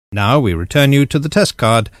Now we return you to the test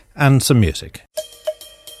card and some music.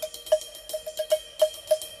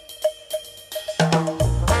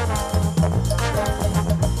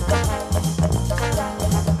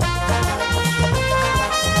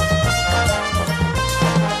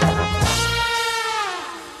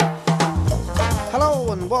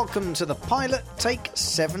 Welcome to the Pilot Take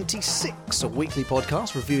 76, a weekly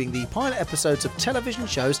podcast reviewing the pilot episodes of television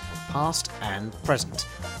shows past and present.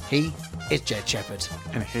 He is Jed Shepherd.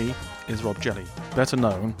 And he is Rob Jelly, better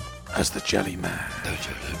known as the Jelly Man. The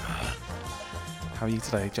Jelly Man. How are you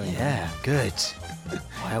today, Jelly Man? Yeah, good.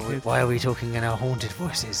 Why are we talking in our haunted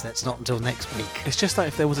voices? That's not until next week. It's just that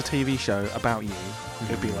if there was a TV show about you,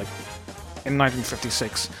 it'd be like, in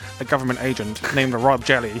 1956, a government agent named Rob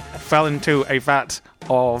Jelly fell into a vat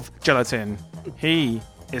of gelatin. He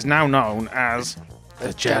is now known as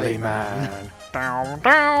the Jelly Man. Down,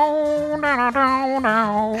 down, down, down,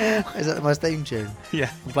 down. Is that my theme tune? Yeah.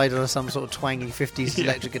 Played on some sort of twangy 50s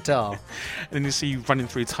electric guitar. And then you see you running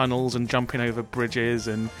through tunnels and jumping over bridges,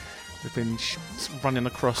 and they've been running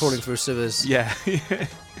across... Crawling through sewers. Yeah.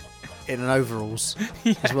 In an overalls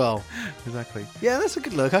as well. Exactly. Yeah, that's a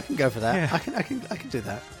good look. I can go for that. Yeah. I can do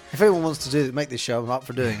that. If anyone wants to make this show, I'm up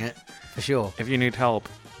for doing it for sure. If you need help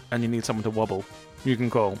and you need someone to wobble, you can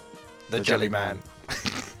call the Jelly Man.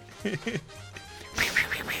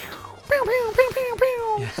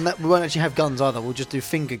 Yeah. And that we won't actually have guns either. We'll just do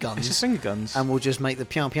finger guns. It's just finger guns, and we'll just make the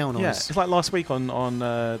pew pew noise. Yeah, it's like last week on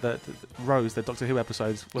the Rose, the Doctor Who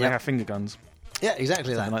episodes, where they have finger guns. Yeah,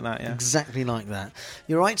 exactly Something that. like that, yeah. Exactly like that.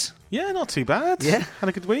 You right? Yeah, not too bad. Yeah. Had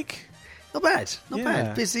a good week. Not bad. Not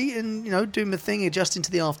bad. Busy and, doing the thing, adjusting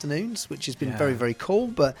to the afternoons, which has been very, very cool,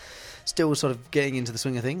 but still sort of getting into the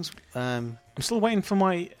swing of things. I'm still waiting for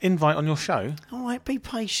my invite on your show. All right, be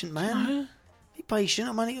patient, man. Be patient.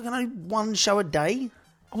 I'm only going to do one show a day.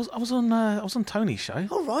 I was on Tony's show.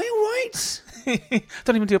 All right.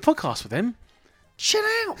 Don't even do a podcast with him. Chill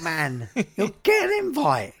out, man. You'll get an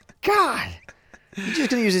invite. God. You're just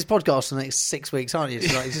going to use this podcast for the next 6 weeks, aren't you?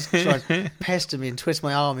 Just try and pester me and twist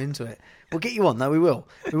my arm into it. We'll get you on, though. We will.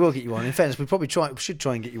 We will get you on. In fairness, we should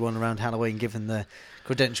try and get you on around Halloween, given the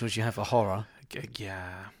credentials you have for horror. Yeah.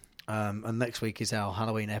 And next week is our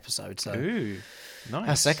Halloween episode. So ooh, nice.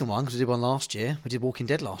 Our second one, because we did one last year. We did Walking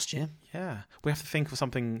Dead last year. Yeah. We have to think of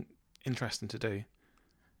something interesting to do.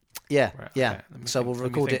 Yeah, right, yeah. Okay. So we'll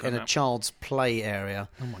record it in a child's play area.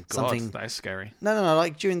 Oh my God, that is scary. No,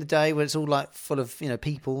 like during the day where it's all like full of,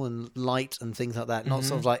 people and light and things like that. Not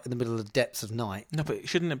sort of like in the middle of the depths of night. No, but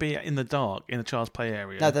shouldn't it be in the dark in a child's play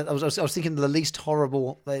area? No, I was thinking the least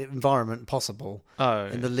horrible environment possible. Oh.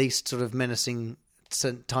 In the least sort of menacing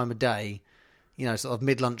time of day. Sort of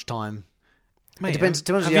mid-lunch time. Mate, it depends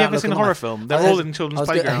have on you your ever seen a on horror life. film? They're all in children's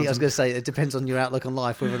playgrounds. I was going to say, it depends on your outlook on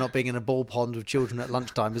life, whether or not being in a ball pond with children at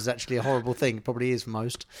lunchtime is actually a horrible thing. It probably is for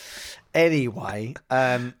most. Anyway,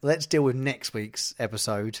 let's deal with next week's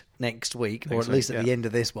episode next week, or at least at the end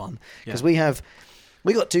of this one. Because we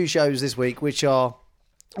got 2 shows this week, which are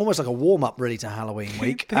almost like a warm-up, really, to Halloween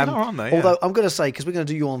week. They are, aren't they? Although, I'm going to say, because we're going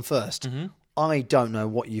to do you on first, I don't know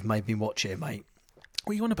what you've made me watch here, mate.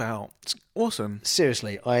 What are you on about? It's awesome.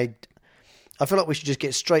 Seriously, I feel like we should just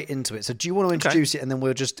get straight into it. So do you want to introduce it and then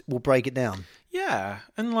we'll break it down? Yeah.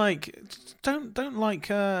 And don't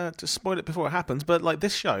to spoil it before it happens, but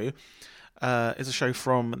this show is a show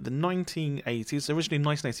from the 1980s, originally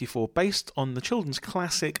 1984, based on the children's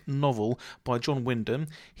classic novel by John Wyndham.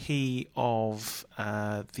 He of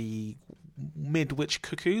the Midwich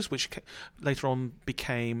Cuckoos, which later on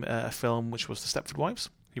became a film, which was The Stepford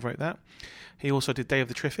Wives. He wrote that. He also did Day of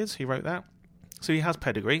the Triffids. He wrote that. So he has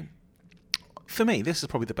pedigree. For me, this is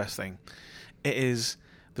probably the best thing. It is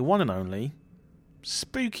the one and only,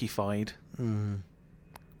 spooky-fied,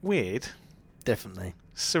 weird, definitely,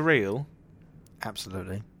 surreal,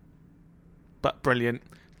 absolutely, but brilliant,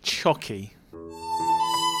 CHOCKY.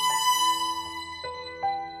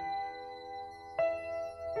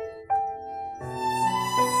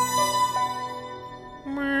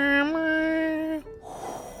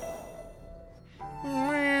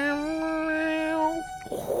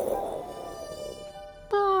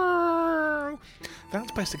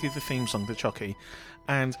 That's basically the theme song to CHOCKY.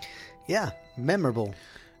 And yeah, memorable.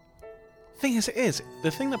 Thing is,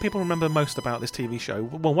 the thing that people remember most about this TV show,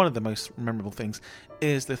 well, one of the most memorable things,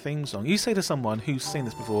 is the theme song. You say to someone who's seen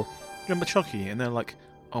this before, you remember CHOCKY? And they're like,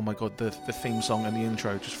 oh my God, the theme song and the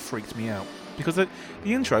intro just freaked me out. Because the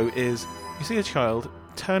intro is, you see a child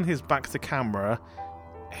turn his back to camera,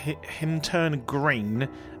 him turn green,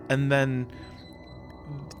 and then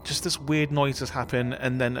just this weird noises happen,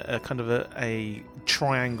 and then a kind of a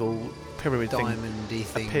triangle pyramid thing diamondy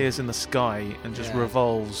thing appears in the sky and just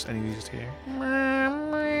revolves, and you just hear.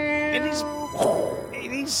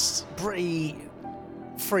 It is pretty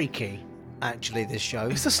freaky, actually, this show.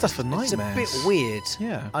 It's the stuff for nightmares. It's a bit weird.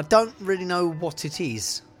 Yeah. I don't really know what it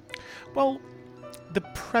is. Well, the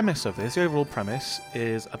premise of this, the overall premise,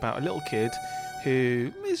 is about a little kid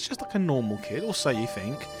who is just like a normal kid, or so you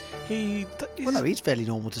think. He's fairly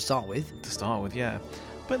normal to start with. Yeah.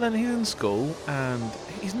 But then he's in school, and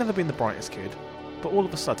he's never been the brightest kid. But all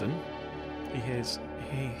of a sudden, he hears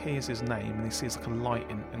his name, and he sees like a light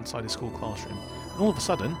inside his school classroom. And all of a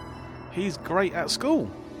sudden, he's great at school.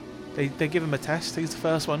 They give him a test. He's the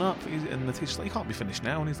first one up, and the teacher's like, "You can't be finished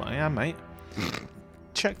now." And he's like, "Yeah, mate.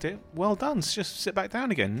 Checked it. Well done. Just sit back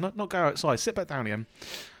down again. Not go outside. Sit back down again."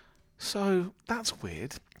 So that's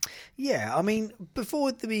weird. Yeah, I mean,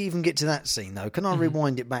 before we even get to that scene, though, can I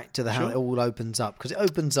rewind it back to how it all opens up? Because it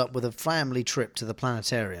opens up with a family trip to the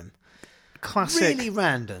planetarium. Classic. Really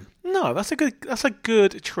random. No, that's a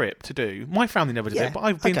good trip to do. My family never did it, but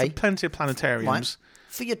I've been to plenty of planetariums. Right.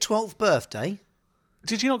 For your 12th birthday.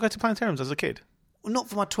 Did you not go to planetariums as a kid? Well, not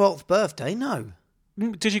for my 12th birthday, no.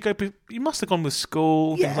 Did you go? You must have gone with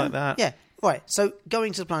school, things like that. Yeah, right. So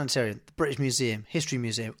going to the planetarium, the British Museum, History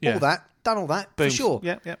Museum, all that, done all that, Boom. for sure.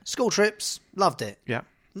 Yeah. School trips, loved it. Yeah.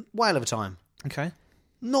 Whale of a time. Okay.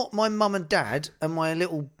 Not my mum and dad and my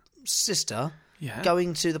little sister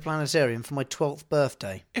going to the planetarium for my 12th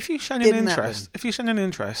birthday. If you've shown an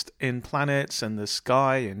interest in planets and the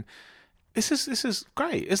sky, and this is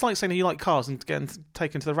great. It's like saying you like cars and getting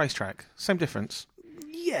taken to the racetrack. Same difference.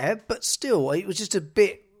 Yeah, but still, it was just a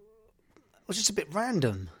bit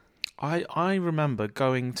random. I remember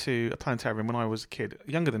going to a planetarium when I was a kid,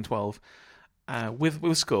 younger than 12,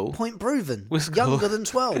 with school. Point proven. With school. Younger than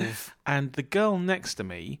 12. And the girl next to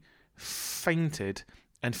me fainted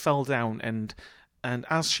and fell down, and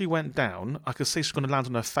as she went down, I could see she was going to land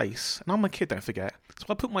on her face. And I'm a kid, don't forget. So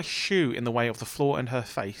I put my shoe in the way of the floor and her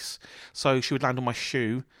face, so she would land on my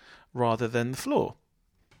shoe rather than the floor.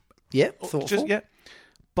 Yeah, thoughtful.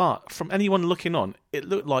 But from anyone looking on, it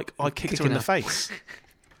looked like I kicked her in the face.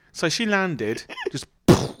 So she landed just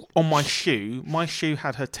on my shoe. My shoe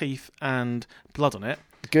had her teeth and blood on it.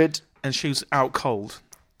 Good. And she was out cold.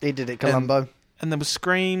 He did it, Columbo. And there were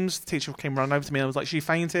screams. The teacher came running over to me and I was like, she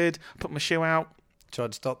fainted. Put my shoe out.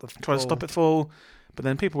 Tried to stop it fall. But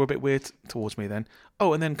then people were a bit weird towards me then.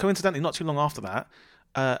 Oh, and then coincidentally, not too long after that,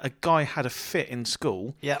 a guy had a fit in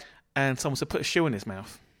school. Yep. And someone said, put a shoe in his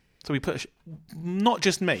mouth. So we put, not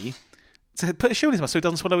just me, said put a shoe in his mouth so he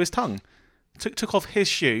doesn't swallow his tongue. Took off his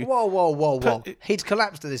shoe. Whoa. He'd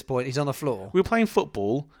collapsed at this point. He's on the floor. We were playing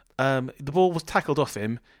football. The ball was tackled off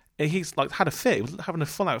him. And he's like had a fit. He was having a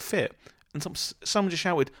full-out fit. And someone just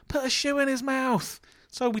shouted, put a shoe in his mouth.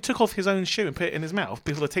 So we took off his own shoe and put it in his mouth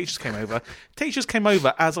before the teachers came over. Teachers came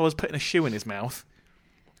over as I was putting a shoe in his mouth.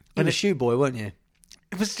 You were a shoe boy, weren't you?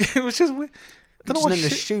 It was just weird. I don't know why the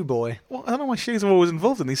shoe boy. Well, I don't know why shoes are always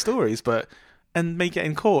involved in these stories, and me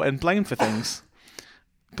getting caught and blamed for things.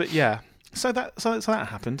 But yeah, so that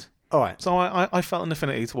happened. All right. So I felt an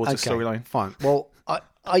affinity towards the storyline. Fine. Well,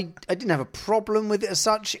 I didn't have a problem with it as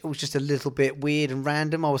such. It was just a little bit weird and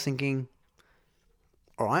random. I was thinking,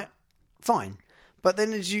 all right, fine. But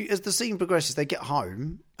then as the scene progresses, they get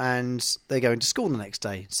home and they go into school the next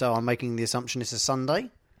day. So I'm making the assumption it's a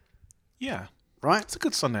Sunday. Yeah. Right? It's a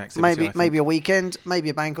good Sunday activity. Maybe a weekend, maybe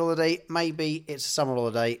a bank holiday, maybe it's a summer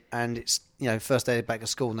holiday and it's, first day back at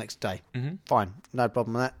school next day. Mm-hmm. Fine. No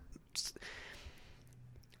problem with that.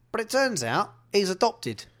 But it turns out he's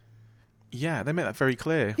adopted. Yeah, they made that very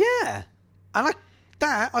clear. Yeah. And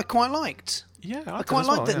I quite liked. Yeah, I quite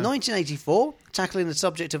liked that. 1984, tackling the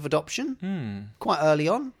subject of adoption quite early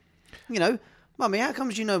on. Mummy, how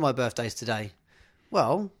comes you know my birthday's today?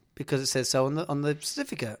 Well, because it says so on the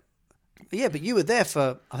certificate. Yeah, but you were there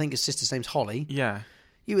for, I think his sister's name's Holly. Yeah.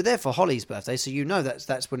 You were there for Holly's birthday, so you know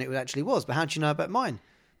that's when it actually was. But how do you know about mine?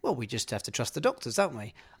 Well, we just have to trust the doctors, don't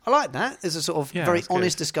we? I like that. There's a sort of very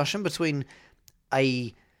honest discussion between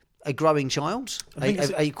a growing child,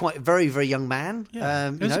 a quite very, very young man.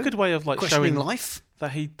 Yeah. It's a good way of questioning showing life.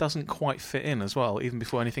 That he doesn't quite fit in as well, even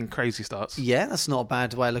before anything crazy starts. Yeah, that's not a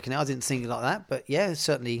bad way of looking at it. I didn't think it like that, but yeah, it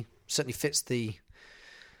certainly fits the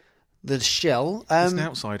shell. He's an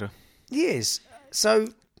outsider. He is. So,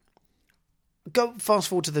 go fast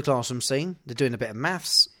forward to the classroom scene. They're doing a bit of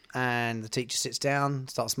maths, and the teacher sits down,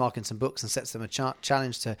 starts marking some books, and sets them a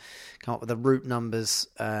challenge to come up with the root numbers.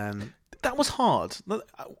 That was hard.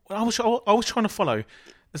 I was trying to follow. I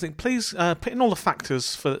was thinking, please put in all the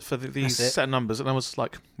factors for these set of numbers, and I was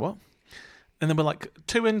like, what? And then we're like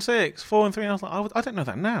 2 and 6, 4 and 3. And I was like, I don't know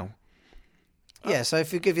that now. Yeah, so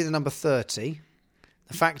if you give you the number 30,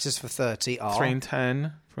 the factors for 30 are 3 and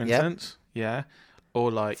 10, for instance. Yeah. Or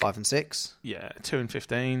like 5 and 6. Yeah, 2 and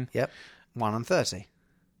 15. Yep. 1 and 30.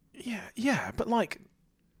 Yeah, but like,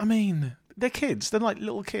 I mean, they're kids. They're like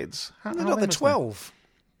little kids. They're 12.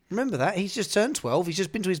 Remember that. He's just turned 12. He's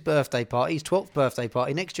just been to his birthday party, his 12th birthday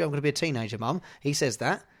party. Next year I'm going to be a teenager, Mum. He says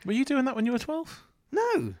that. Were you doing that when you were 12?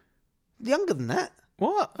 No. Younger than that.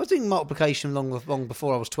 What? I was doing multiplication long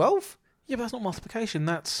before I was 12. Yeah, but that's not multiplication.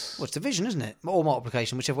 That's... Well, it's division, isn't it? Or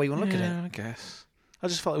multiplication, whichever way you want to look at it. I guess. I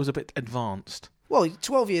just felt it was a bit advanced. Well,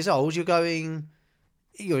 12 years old, you're in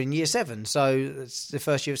year 7, so it's the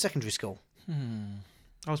first year of secondary school.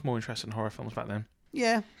 I was more interested in horror films back then.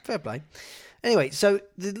 Yeah, fair play. Anyway, so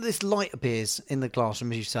this light appears in the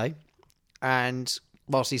classroom, as you say, and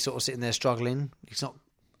whilst he's sort of sitting there struggling, he's not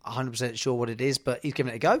 100% sure what it is, but he's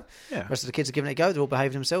giving it a go. Yeah. The rest of the kids are giving it a go. They're all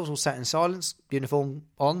behaving themselves, all sat in silence, uniform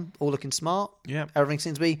on, all looking smart. Yeah. Everything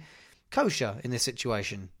seems to be kosher in this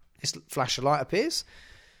situation. This flash of light appears.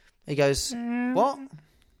 He goes, what?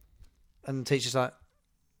 And the teacher's like,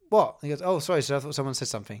 what? And he goes, oh, sorry, sir, I thought someone said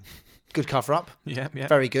something. Good cover up. Yeah.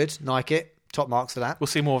 Very good. Nike it. Top marks for that. We'll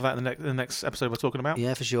see more of that in the next episode we're talking about.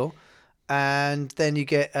 Yeah, for sure. And then you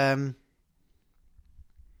get... Then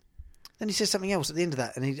he says something else at the end of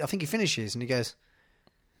that, and I think he finishes, and he goes,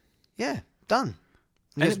 yeah, done.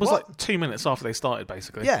 And it was like 2 minutes after they started,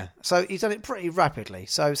 basically. Yeah, so he's done it pretty rapidly.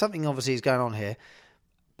 So something obviously is going on here.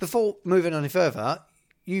 Before moving on any further,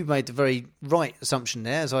 you made the very right assumption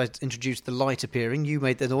there, as I introduced the light appearing. You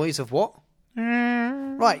made the noise of what?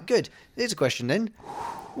 Right, good. Here's a question then.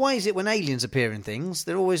 Why is it when aliens appear in things,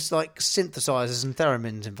 they're always like synthesizers and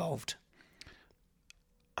theremins involved?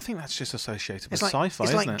 I think that's just associated with It's like, sci-fi,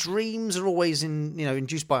 it's isn't like it? dreams are always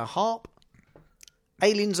induced by a harp.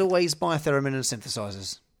 Aliens always by a theremin and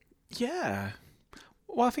synthesizers. Yeah.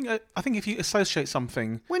 Well, I think if you associate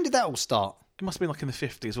something... When did that all start? It must have been like in the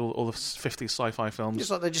 50s, all the 50s sci-fi films. It's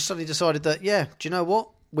like they just suddenly decided that, yeah, do you know what?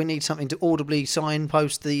 We need something to audibly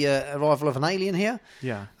signpost the arrival of an alien here.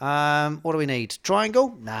 Yeah. What do we need?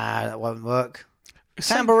 Triangle? Nah, that won't work.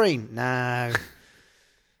 Tambourine? No.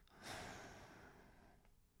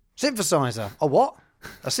 Synthesizer? A what?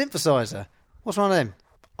 A synthesizer? What's one of them?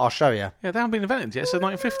 I'll show you. Yeah, they haven't been invented yet, so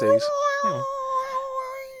 1950s.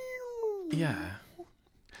 Yeah.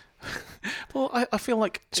 Well, I feel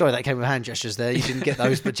like... Sorry, that came with hand gestures there. You didn't get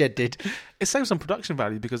those, but Jed did. It saves some production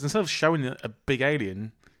value because instead of showing a big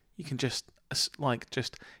alien, you can just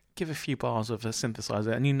give a few bars of a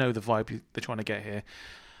synthesizer and you know the vibe they're trying to get here.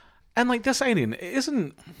 And like this alien, it's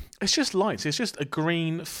just light. It's just a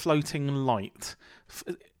green floating light.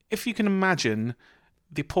 If you can imagine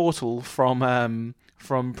the portal from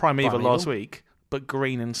Primeval last week, but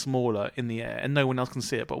green and smaller in the air, and no one else can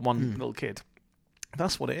see it but one little kid.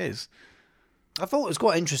 That's what it is. I thought it was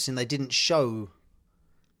quite interesting they didn't show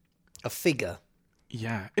a figure.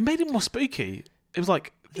 Yeah. It made it more spooky. It was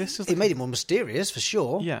like, this is... It made it more mysterious, for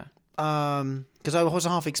sure. Yeah. Because I was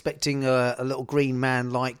half expecting a little green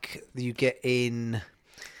man like you get in...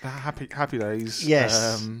 Happy Days.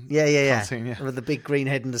 Yes. Cartoon, yeah. With the big green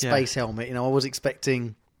head and the space helmet. I was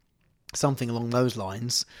expecting something along those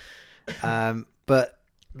lines. But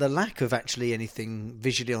the lack of actually anything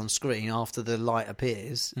visually on screen after the light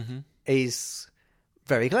appears is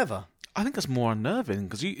very clever. I think that's more unnerving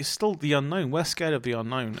because it's still the unknown. We're scared of the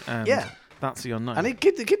unknown, and that's the unknown. And the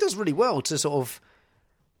kid does really well to sort of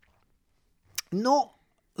not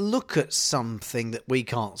look at something that we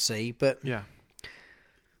can't see, but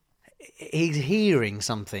he's hearing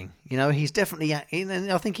something. He's definitely,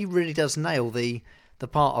 and I think he really does nail the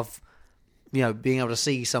part of being able to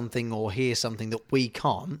see something or hear something that we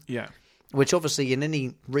can't. Yeah. Which obviously in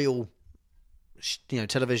any real,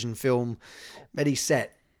 television, film, any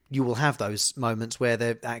set, you will have those moments where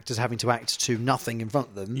the actors having to act to nothing in front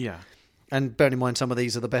of them. Yeah. And bearing in mind some of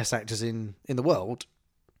these are the best actors in the world.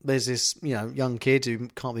 There's this, young kid who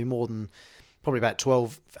can't be more than probably about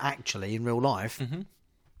 12 actually in real life,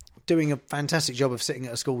 doing a fantastic job of sitting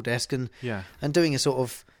at a school desk and doing a sort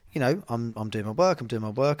of, I'm doing my work,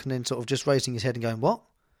 and then sort of just raising his head and going, what?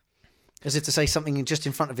 As if to say something just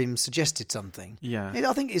in front of him suggested something. Yeah.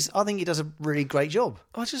 I think he does a really great job.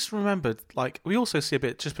 I just remembered, we also see a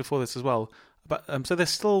bit just before this as well, but so they're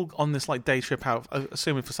still on this day trip out,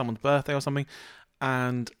 assuming for someone's birthday or something,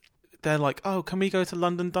 and they're like, oh, can we go to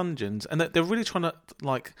London Dungeons? And they're really trying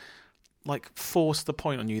to force the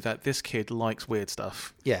point on you that this kid likes weird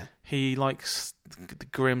stuff. Yeah. He likes the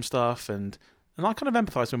grim stuff and I kind of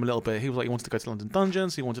empathise with him a little bit. He was like, he wanted to go to London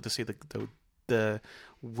Dungeons. He wanted to see the the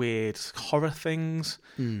weird horror things.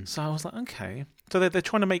 So I was like, okay. So they're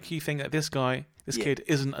trying to make you think that this kid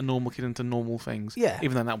isn't a normal kid into normal things. Yeah.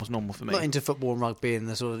 Even though that was normal for me. Not into football and rugby and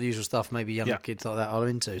the sort of usual stuff maybe younger kids like that are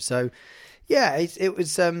into. So, yeah, it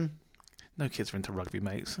was... no kids are into rugby,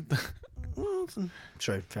 mates. Well,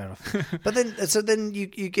 true, fair enough. But then you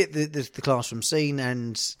get the classroom scene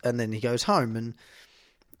and then he goes home and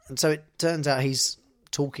so it turns out he's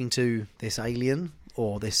talking to this alien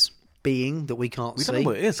or this being that we can't see. We don't know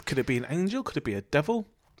what it is. Could it be an angel? Could it be a devil?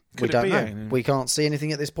 We don't know. We can't see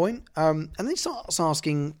anything at this point. And then he starts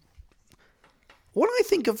asking what I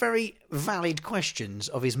think are very valid questions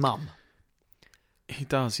of his mum. He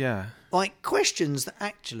does, yeah. Like questions that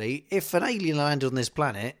actually, if an alien landed on this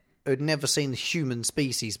planet who'd never seen human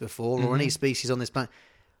species before or any species on this planet,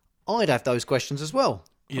 I'd have those questions as well.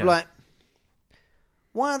 Yeah. Like,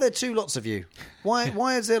 why are there two lots of you?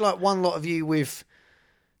 Why is there like one lot of you with,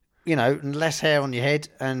 less hair on your head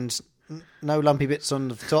and no lumpy bits on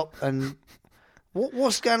the top? And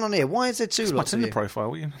what's going on here? Why is there two lots of you? Tinder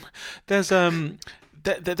profile. There's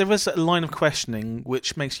there is a line of questioning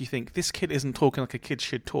which makes you think this kid isn't talking like a kid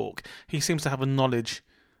should talk. He seems to have a knowledge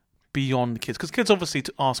beyond kids, because kids obviously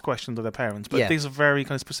ask questions of their parents, but these are very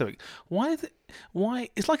kind of specific. Why?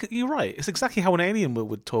 It's like, you're right. It's exactly how an alien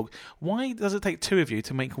would talk. Why does it take two of you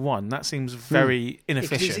to make one? That seems very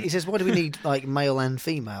inefficient. He says, "Why do we need like male and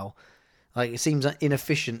female? Like it seems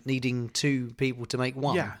inefficient needing two people to make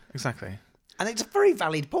one." Yeah, exactly. And it's a very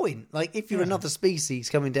valid point. Like if you're another species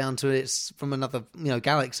coming down to it from another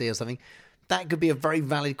galaxy or something, that could be a very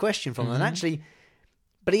valid question from them. And actually.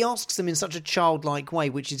 But he asks them in such a childlike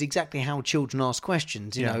way, which is exactly how children ask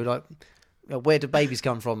questions. You know, like, where do babies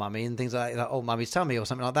come from, mummy? And things like oh, mummy's tummy or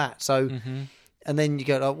something like that. So, and then you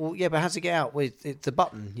go, oh, well, yeah, but how's it get out? Well, it's a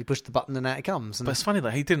button. You push the button and out it comes. And, but it's funny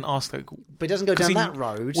that he didn't ask... but he doesn't go down that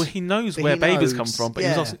road. Well, he knows where babies come from, but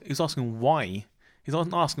he's asking why. He's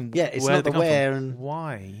not asking it's where not they the come where from. And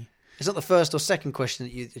why. It's not the first or second question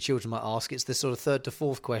that the children might ask. It's the sort of third to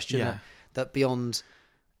fourth question that beyond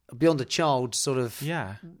a child's sort of...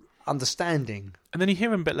 understanding. And then you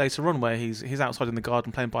hear him a bit later on where he's outside in the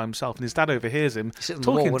garden playing by himself and his dad overhears him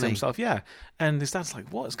talking to himself. And his dad's like,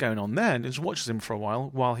 what's going on there? And he just watches him for a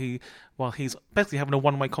while he's basically having a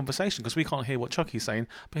one-way conversation, because we can't hear what Chocky's saying.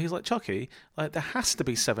 But he's like, Chocky, like, there has to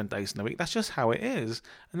be 7 days in a week. That's just how it is.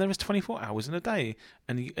 And there is 24 hours in a day.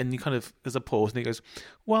 And you kind of, there's a pause and he goes,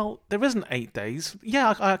 well, there isn't 8 days.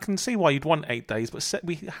 Yeah, I can see why you'd want 8 days, but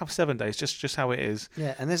we have 7 days, just how it is.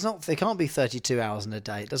 Yeah, and there can't be 32 hours in a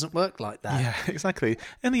day. It doesn't work like that. Yeah, exactly.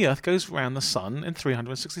 And the Earth goes around the sun in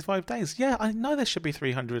 365 days. Yeah, I know there should be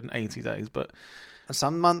 380 days, but... And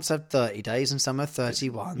some months have 30 days and some have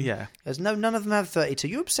 31. Yeah. None of them have 32.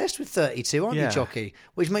 You're obsessed with 32, aren't you, Chocky?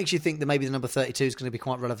 Which makes you think that maybe the number 32 is going to be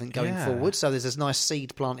quite relevant going forward. So there's this nice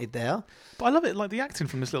seed planted there. But I love it. Like, the acting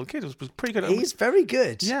from this little kid was pretty good. He's very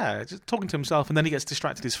good. Yeah, just talking to himself, and then he gets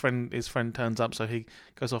distracted. His friend turns up, so he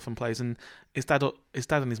goes off and plays. And his dad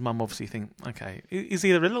and his mum obviously think, okay, he's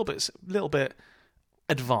either a little bit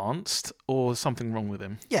advanced or something wrong with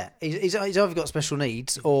him. Yeah, he's either got special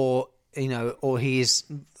needs or he is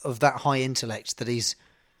of that high intellect that he's,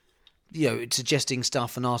 suggesting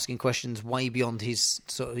stuff and asking questions way beyond his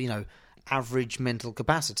sort of, average mental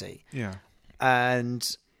capacity. Yeah.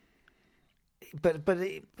 And, but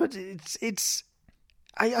it's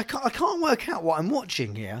I can't work out what I'm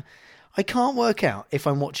watching here. I can't work out if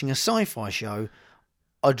I'm watching a sci-fi show,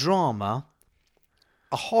 a drama,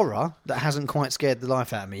 a horror that hasn't quite scared the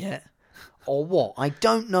life out of me yet, or what. I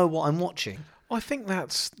don't know what I'm watching. Well, I think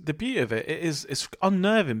that's the beauty of it. It's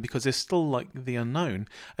unnerving because it's still like the unknown,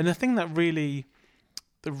 and the thing that really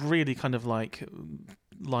kind of like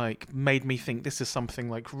made me think this is something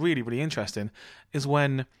like really, really interesting is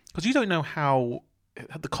when, because you don't know how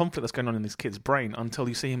the conflict that's going on in this kid's brain until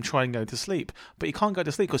you see him try and go to sleep, but he can't go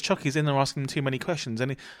to sleep because Chocky's in there asking him too many questions,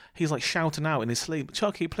 and he's like shouting out in his sleep,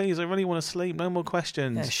 Chocky, please, I really want to sleep, no more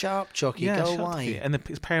questions. Yeah, shut up, Chocky, go away. And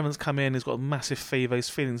his parents come in, he's got a massive fever, he's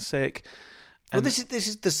feeling sick. Well, this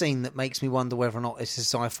is the scene that makes me wonder whether or not this is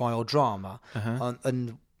sci-fi or drama,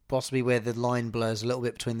 and possibly where the line blurs a little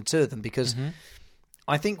bit between the two of them, because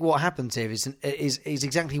I think what happens here is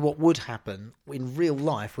exactly what would happen in real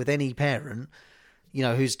life with any parent,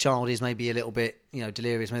 whose child is maybe a little bit,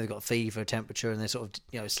 delirious, maybe they've got a fever, temperature, and they're sort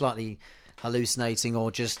of, slightly hallucinating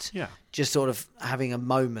or just sort of having a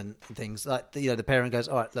moment and things like, the parent goes,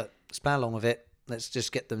 all right, look, let's play along with it. Let's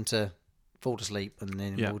just get them to fall to sleep, and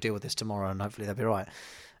then we'll deal with this tomorrow, and hopefully they'll be right.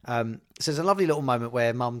 So there's a lovely little moment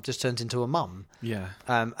where Mum just turns into a mum. Yeah.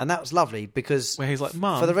 And that was lovely because where he's like,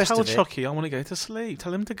 Mum, tell Chocky I want to go to sleep.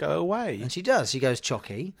 Tell him to go away. And she does. She goes,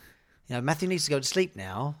 Chocky, Matthew needs to go to sleep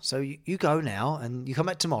now, so you go now, and you come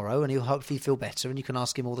back tomorrow, and he'll hopefully feel better, and you can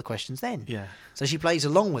ask him all the questions then. Yeah. So she plays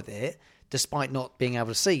along with it, despite not being able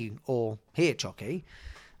to see or hear Chocky,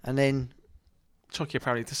 and then Chocky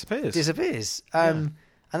apparently disappears. And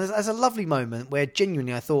there's a lovely moment where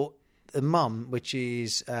genuinely I thought the mum, which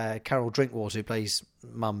is Carol Drinkwater, who plays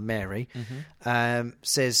Mum Mary,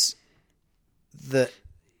 says that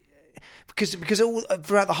because all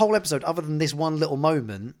throughout the whole episode, other than this one little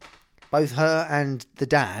moment, both her and the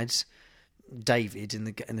dad, David in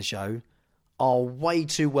the show, are way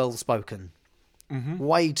too well spoken.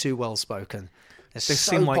 Way too well spoken. They so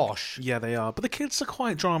seem like posh. Yeah, they are. But the kids are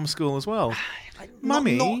quite drama school as well.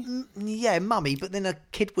 Mummy, mummy. But then a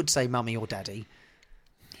kid would say mummy or daddy.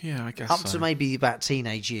 Yeah, I guess up so. to maybe about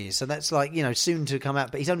teenage years. So that's like, soon to come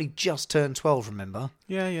out. But he's only just turned 12, remember?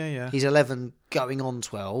 Yeah. He's 11 going on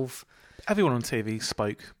 12. Everyone on TV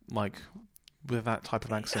spoke like with that type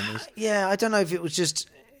of accent. Yeah, I don't know if it was just...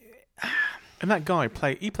 And that guy,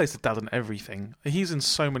 he plays the dad in everything. He's in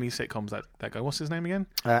so many sitcoms, that guy. What's his name again?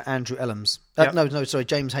 Andrew Ellams. Yep. No, sorry,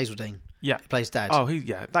 James Hazeldine. Yeah. He plays dad. Oh,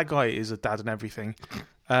 that guy is a dad in everything.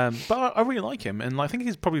 But I really like him, and I think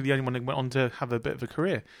he's probably the only one that went on to have a bit of a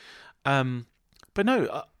career. But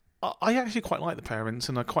no, I actually quite like the parents,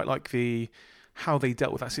 and I quite like how they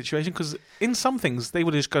dealt with that situation, because in some things they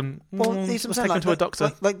would have just gone, let's take him to a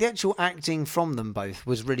doctor. Like the actual acting from them both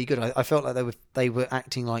was really good. I felt like they were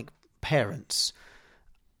acting like parents,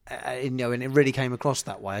 and it really came across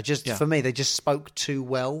that way. For me, they just spoke too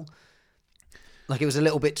well. Like it was a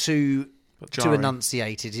little bit too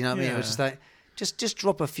enunciated. You know what I mean? It was just like just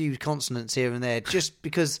drop a few consonants here and there, just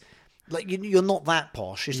because. Like you're not that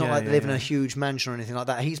posh. It's not like they live in a huge mansion or anything like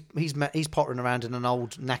that. He's pottering around in an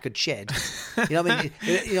old knackered shed. You know what I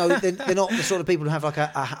mean? They're not the sort of people who have like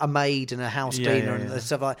a maid and a house cleaner and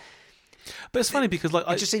stuff like. But it's funny because like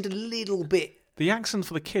it just seemed a little bit. The accent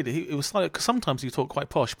for the kid, it was like, cause sometimes he talk quite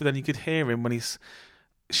posh, but then you could hear him when he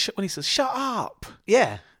says "shut up."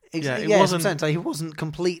 Yeah, it wasn't. So he wasn't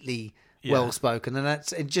completely well spoken, and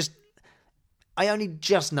I only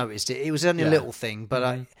just noticed it. It was only a little thing,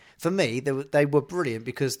 but for me, they were brilliant,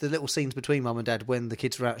 because the little scenes between mum and dad when the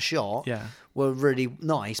kids were out shot were really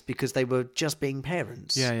nice, because they were just being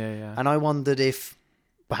parents. Yeah. And I wondered if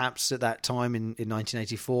perhaps at that time in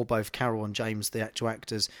 1984, both Carol and James, the actual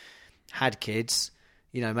actors, had kids.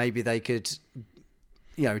 Maybe they could,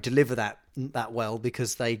 deliver that well,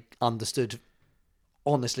 because they understood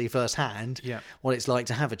honestly firsthand what it's like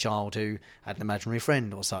to have a child who had an imaginary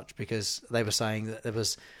friend or such, because they were saying that there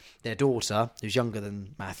was their daughter, who's younger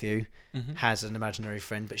than Matthew, has an imaginary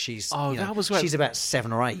friend, but she's she's about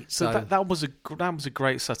 7 or 8. So that was a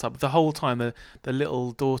great setup. The whole time the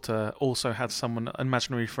little daughter also had an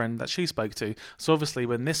imaginary friend that she spoke to. So obviously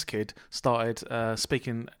when this kid started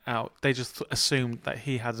speaking out, they just assumed that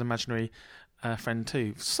he had an imaginary friend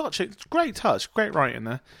too. Such a great touch, great writing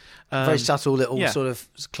there. Very subtle little sort of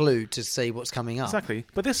clue to see what's coming up. Exactly.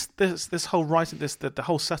 But this whole writing, the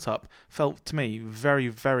whole setup felt to me very,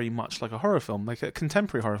 very much like a horror film, like a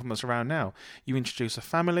contemporary horror film that's around now. You introduce a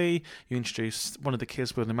family, you introduce one of the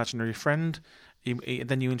kids with an imaginary friend,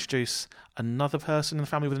 then you introduce another person in the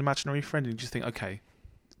family with an imaginary friend, and you just think, okay,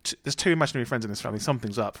 there's 2 imaginary friends in this family,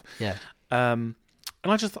 something's up. Yeah. And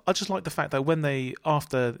I just like the fact that when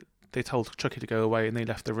after they told Chucky to go away and they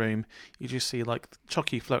left the room, you just see like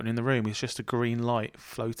Chucky floating in the room. It's just a green light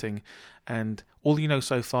floating, and all you know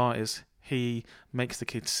so far is he makes the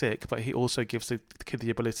kid sick, but he also gives the kid the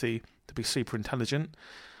ability to be super intelligent.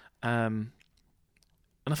 And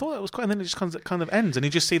I thought that was quite. And then it just kind of ends, and you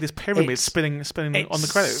just see this pyramid spinning on the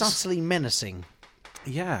credits. Subtly menacing.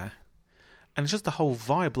 Yeah. And it's just the whole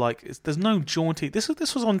vibe. Like there's no jaunty. This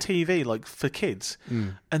was on TV like for kids,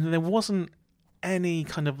 and there wasn't any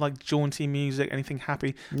kind of like jaunty music, anything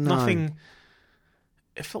happy, nothing.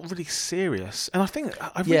 It felt really serious, and I think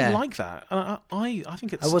I really like that. I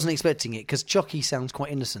think it's. I wasn't expecting it, because Chocky sounds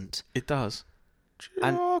quite innocent. It does,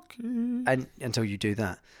 and until you do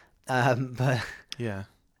that, but yeah,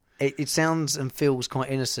 it sounds and feels quite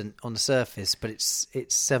innocent on the surface, but it's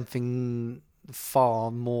something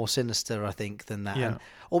far more sinister, I think, than that. Yeah.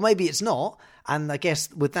 Or maybe it's not. And I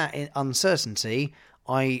guess with that uncertainty,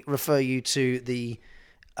 I refer you to the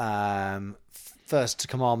first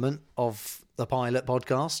commandment of the pilot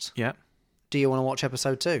podcast. Yeah. Do you want to watch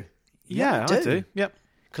episode 2? Yeah, I do. Yep.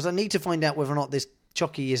 Because I need to find out whether or not this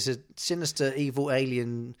Chocky is a sinister, evil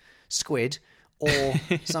alien squid, or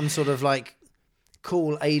some sort of like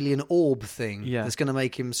cool alien orb thing that's going to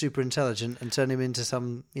make him super intelligent and turn him into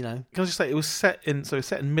some, Can I just say it was set in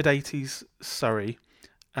mid-80s Surrey,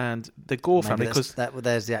 and the Gore family, because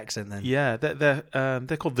there's the accent then. Yeah,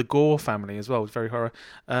 they're called the Gore family as well. It's very horror.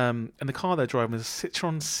 And the car they're driving is a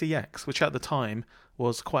Citroen CX, which at the time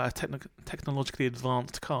was quite a technologically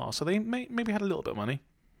advanced car. So they maybe had a little bit of money.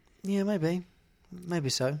 Yeah, maybe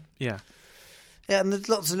so. Yeah, and there's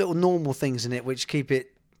lots of little normal things in it which keep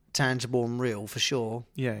it tangible and real for sure.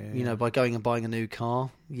 Yeah. You know, by going and buying a new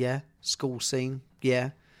car. Yeah, school scene.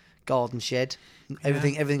 Yeah, garden shed.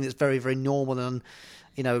 Everything that's very, very normal and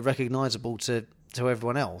recognisable to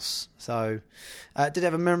everyone else. So, did it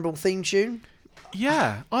have a memorable theme tune?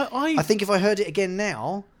 Yeah, I think if I heard it again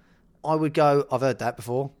now, I would go, I've heard that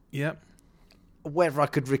before. Yep. Whether I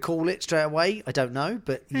could recall it straight away, I don't know.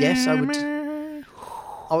 But yes, I would.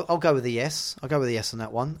 I'll go with a yes. I'll go with a yes on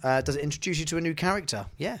that one. Does it introduce you to a new character?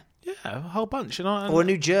 Yeah. Yeah, a whole bunch. Or a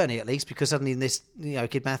new journey, at least, because suddenly this,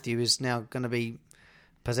 Kid Matthew is now going to be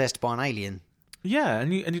possessed by an alien. Yeah,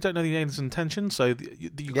 and you don't know the alien's intention, so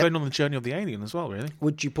you're going on the journey of the alien as well, really.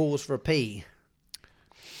 Would you pause for a pee?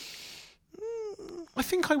 I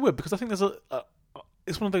think I would, because I think there's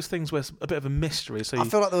it's one of those things where it's a bit of a mystery. So I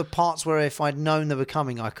feel like there were parts where if I'd known they were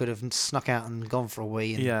coming, I could have snuck out and gone for a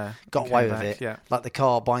wee and got away with it. Yeah. Like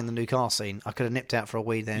buying the new car scene. I could have nipped out for a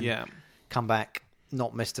wee then, come back,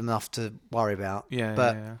 not missed enough to worry about.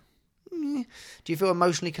 Do you feel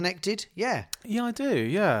emotionally connected? Yeah. Yeah, I do,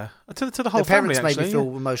 yeah. To the whole the family, parents actually. made me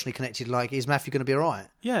feel emotionally connected, like, is Matthew going to be all right?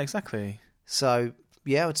 Yeah, exactly. So,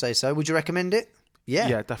 yeah, I would say so. Would you recommend it? Yeah.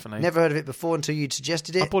 Yeah, definitely. Never heard of it before until you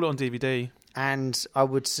suggested it. I bought it on DVD. And I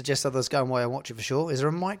would suggest others go away and watch it for sure. Is there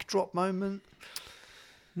a mic drop moment?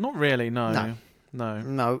 Not really, no.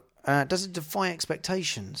 No. Does it defy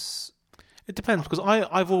expectations? It depends, because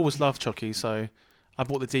I've always loved Chucky, so I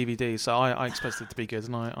bought the DVD, so I expected it to be good,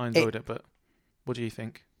 and I enjoyed it, but what do you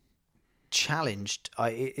think? Challenged.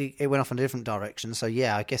 It went off in a different direction, so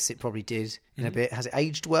yeah, I guess it probably did in a bit. Has it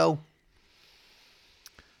aged well?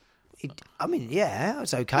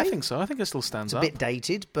 It's okay. I think so. I think it still stands up. It's a bit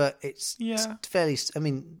dated, but it's fairly... I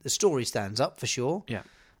mean, the story stands up for sure. Yeah.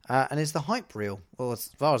 And is the hype real? Well, as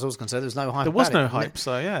far as I was concerned, there was no hype. There was no hype,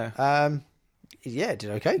 so yeah. Yeah, it did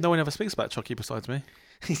okay. No one ever speaks about Chucky besides me.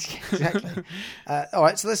 Exactly. All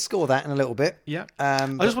right, so let's score that in a little bit. Yeah. I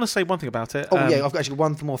just want to say one thing about it. I've got actually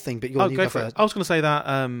one more thing, but you go for it. I was going to say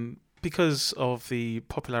that because of the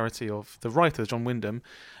popularity of the writer, John Wyndham,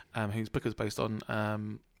 whose book is based on...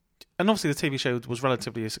 and obviously the TV show was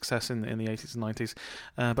relatively a success in the 80s and 90s.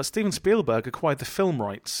 But Steven Spielberg acquired the film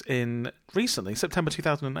rights recently, September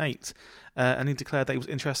 2008, and he declared that he was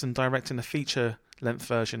interested in directing a feature-length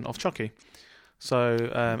version of Chucky. So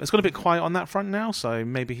it's got a bit quiet on that front now, so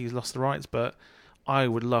maybe he's lost the rights, but I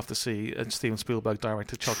would love to see Steven Spielberg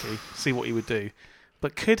direct a Chucky, see what he would do.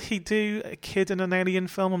 But could he do a kid in an alien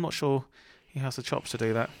film? I'm not sure he has the chops to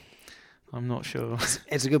do that. I'm not sure.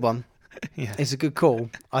 It's a good one. Yeah. It's a good call.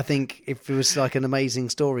 I think if it was like an Amazing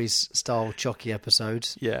Stories style Chucky episode.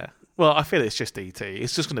 Yeah. Well, I feel it's just E.T.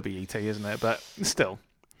 It's just going to be E.T., isn't it? But still.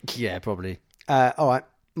 Yeah, probably. All right.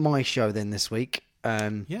 My show then this week.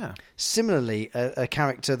 Similarly, a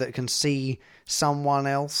character that can see someone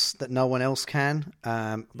else that no one else can.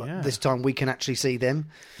 But this time we can actually see them.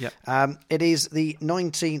 Yep. It is the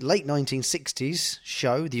late 1960s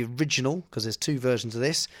show, the original, because there's two versions of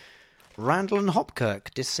this. Randall and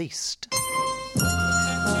Hopkirk, Deceased. Love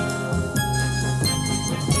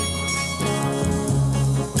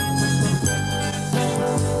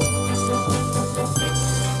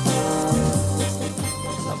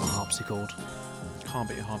a harpsichord. Can't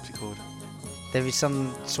beat a harpsichord. There is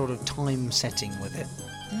some sort of time setting with it.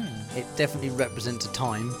 It definitely represents a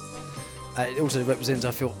time. It also represents,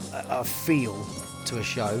 I feel, a feel to a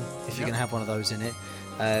show, if you're going to have one of those in it.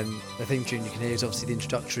 The theme tune you can hear is obviously the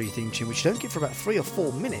introductory theme tune, which you don't get for about 3 or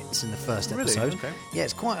 4 minutes in the first episode. Really? Okay. Yeah,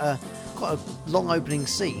 it's quite a long opening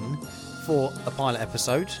scene for a pilot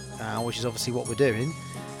episode, which is obviously what we're doing.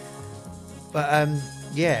 But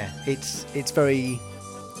it's very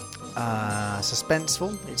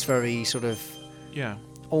suspenseful. It's very sort of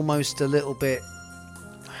almost a little bit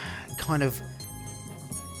kind of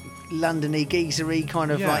London-y, geezery,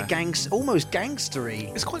 kind of like almost gangstery.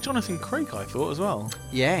 It's quite Jonathan Creek, I thought, as well.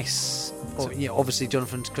 Yes. Obviously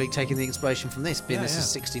Jonathan Creek taking the inspiration from this, being this is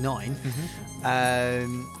 69.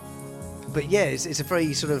 But yeah, it's a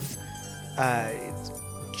very sort of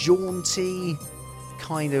jaunty,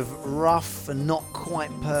 kind of rough and not quite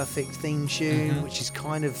perfect theme tune, which is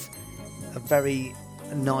kind of a very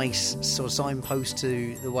nice sort of signpost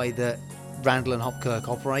to the way that Randall and Hopkirk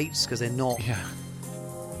operates, because they're not...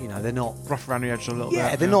 they're not rough around the edge a little bit.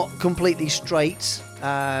 Yeah, they're not completely straight,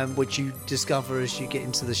 which you discover as you get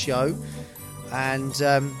into the show. And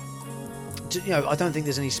I don't think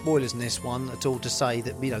there's any spoilers in this one at all to say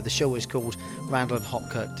that the show is called Randall and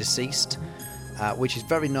Hopkirk Deceased, which is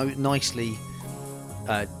very nicely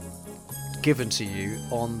given to you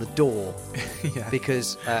on the door. Yeah.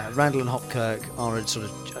 Because Randall and Hopkirk are a sort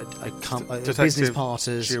of business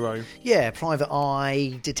partners. Duo. Yeah, private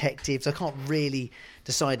eye detectives. I can't really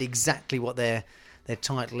decide exactly what their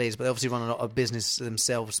title is, but they obviously run a lot of business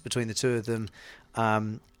themselves between the two of them.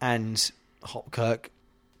 And Hopkirk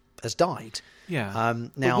has died. Yeah.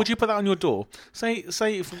 Now, would you put that on your door? Say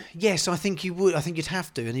if... Yes, I think you would. I think you'd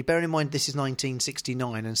have to. And you bear in mind this is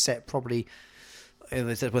 1969 and set probably when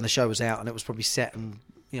the show was out, and it was probably set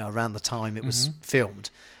around the time it was filmed.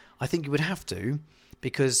 I think you would have to,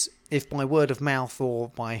 because if by word of mouth or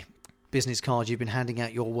by business card you've been handing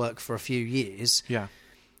out your work for a few years,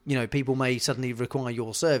 people may suddenly require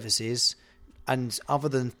your services. And other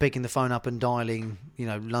than picking the phone up and dialing,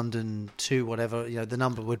 London to whatever the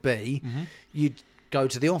number would be, you'd go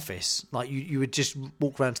to the office. Like you would just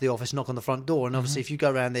walk around to the office, knock on the front door, and obviously if you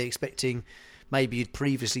go around there expecting maybe you'd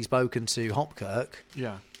previously spoken to Hopkirk,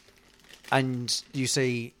 and you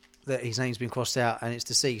see that his name's been crossed out and it's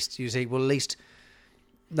deceased, you see, well, at least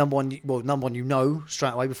number one,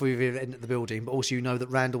 straight away before you've even entered the building, but also that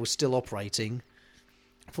Randall was still operating.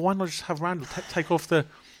 But why not just have Randall take off the?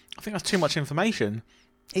 I think that's too much information.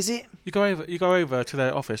 Is it? You go over to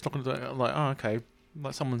their office, knock on the door, like, oh, okay,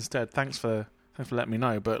 like someone's dead. Thanks for letting me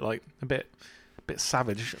know, but like a bit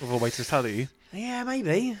savage of a way to tell you. Yeah,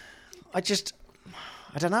 maybe. I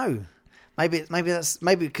don't know. Maybe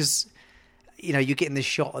because you're getting this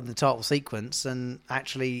shot in the title sequence, and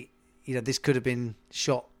actually, this could have been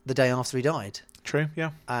shot the day after he died. True. Yeah.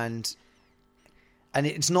 And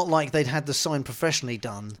it's not like they'd had the sign professionally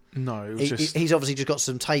done. No, it was just... He's obviously just got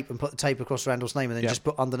some tape and put the tape across Randall's name and then just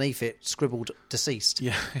put underneath it, scribbled deceased.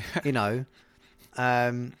 Yeah.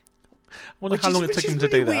 I wonder how long it took him to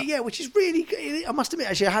do that. Yeah, which is really... I must admit,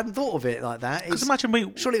 actually, I hadn't thought of it like that. Because imagine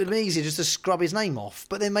surely it would have been easier just to scrub his name off.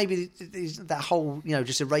 But then maybe that whole,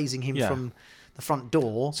 just erasing him from the front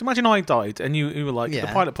door. So imagine I died and you were like, the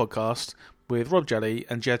Pilot Podcast with Rob Jelly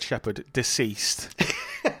and Jed Shepherd, deceased.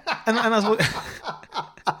 and that's what...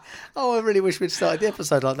 Oh, I really wish we'd started the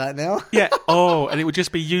episode like that now. Yeah. Oh, and it would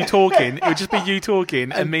just be you talking. It would just be you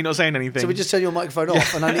talking and me not saying anything. So we just turn your microphone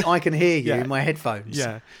off and only I can hear you in my headphones.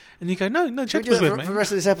 Yeah. And you go, no, Jed was with me. For the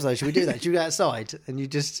rest of this episode, should we do that? Should we go outside and you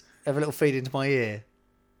just have a little feed into my ear?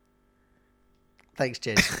 Thanks,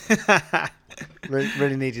 Jed.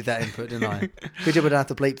 really needed that input, didn't I? Good job I don't have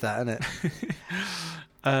to bleep that, isn't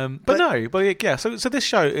it? So this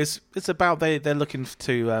show it's about they're looking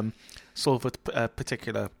to solve a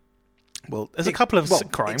particular. Well, there's a couple of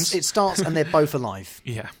crimes. It starts and they're both alive.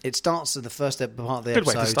 Yeah. It starts at the first part of the Good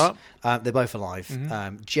episode. Way to start. They're both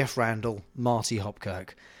alive. Jeff Randall, Marty Hopkirk,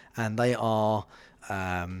 and they are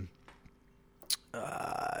they're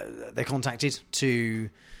contacted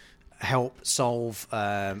to help solve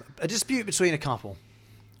a dispute between a couple.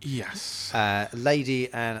 Yes.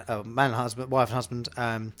 Lady and man and husband, wife and husband.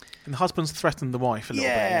 And the husband's threatened the wife a little bit.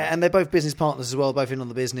 Yeah, and they're both business partners as well, both in on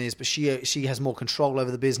the business, but she has more control over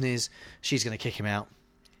the business. She's going to kick him out.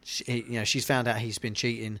 She's found out he's been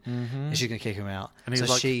cheating, and she's going to kick him out. And he's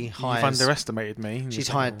like, you've underestimated me. She's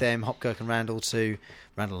hired them, Hopkirk and Randall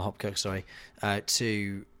and Hopkirk,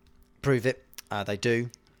 to prove it. They do,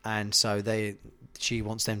 and so she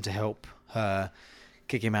wants them to help her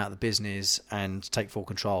kick him out of the business and take full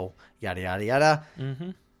control, yada, yada, yada.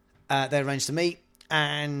 They arrange to meet,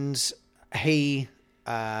 and he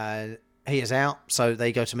is out, so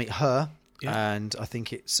they go to meet her, and I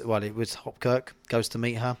think it was Hopkirk goes to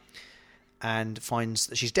meet her and finds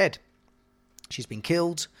that she's dead. She's been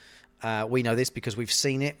killed. We know this because we've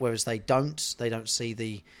seen it, whereas they don't. They don't see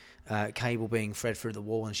the cable being thread through the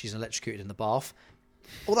wall and she's electrocuted in the bath.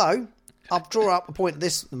 Although, I'll draw up a point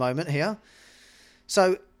at the moment here.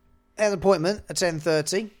 So, an appointment at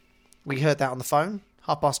 10:30. We heard that on the phone.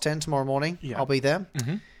 10:30 tomorrow morning. Yeah. I'll be there.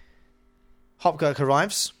 Hopkirk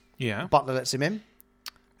arrives. Yeah. Butler lets him in.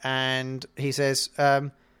 And he says, who are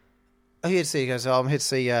you here to see? He goes, I'm here to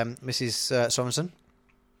see Mrs. Sorensen.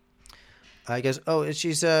 He goes,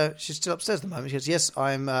 she's still upstairs at the moment. She goes, yes,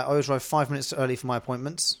 I always arrive 5 minutes early for my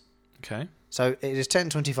appointments. Okay. So, it is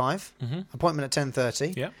 10:25. Appointment at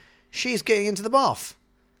 10:30. Yeah. She's getting into the bath.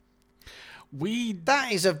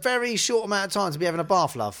 That is a very short amount of time to be having a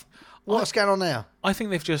bath, love. What's going on now? I think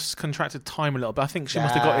they've just contracted time a little bit. I think she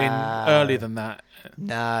must have got in earlier than that.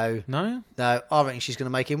 No. No? No, I reckon she's going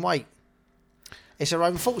to make him wait. It's her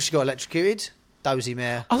own fault she got electrocuted. Dozy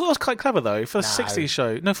mare. I thought it was quite clever, though, for a 60s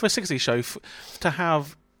show. No, for a 60s show, to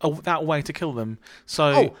have that way to kill them.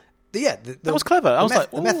 So That was clever. I was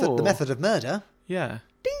like, the method of murder. Yeah.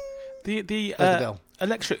 Ding! The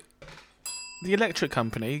electric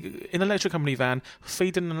company, in an electric company van,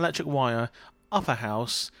 feeding an electric wire up a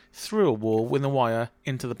house, through a wall with a wire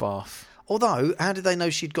into the bath. Although, how did they know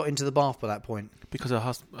she'd got into the bath by that point? Because her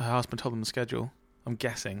husband told them the schedule. I'm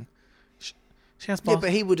guessing. She has baths. Yeah,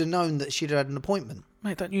 but he would have known that she'd had an appointment.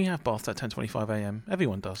 Mate, don't you have baths at 10:25 a.m?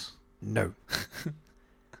 Everyone does. No.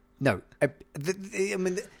 No. I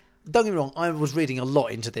mean, don't get me wrong. I was reading a lot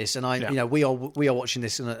into this, and we are watching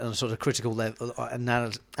this on a sort of critical level,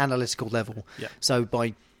 analytical level. Yeah. So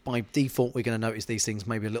by default, we're going to notice these things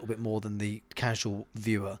maybe a little bit more than the casual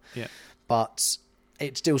viewer. Yeah. But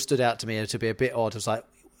it still stood out to me to be a bit odd. I was like,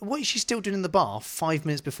 what is she still doing in the bath 5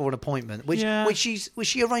 minutes before an appointment? Which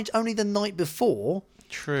she arranged only the night before.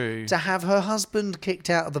 True. To have her husband kicked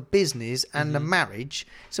out of the business and the marriage.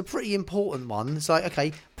 It's a pretty important one. It's like,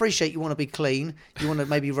 okay, appreciate you want to be clean. You want to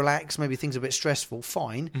maybe relax. Maybe things are a bit stressful.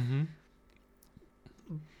 Fine. Mm-hmm.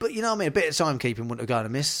 But you know what I mean? A bit of timekeeping wouldn't have gone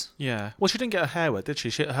amiss. Yeah. Well, she didn't get her hair wet, did she?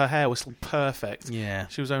 Her hair was still perfect. Yeah.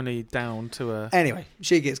 She was only down to a... Anyway,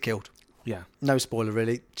 she gets killed. Yeah. No spoiler,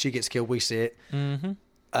 really. She gets killed. We see it. Mm-hmm.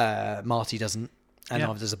 Marty doesn't. And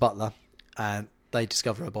neither does a butler. And they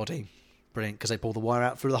discover her body. Brilliant, because they pull the wire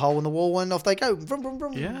out through the hole in the wall and off they go. Vroom, vroom,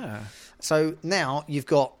 vroom. Yeah. So now you've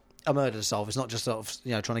got a murder to solve. It's not just sort of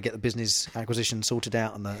trying to get the business acquisition sorted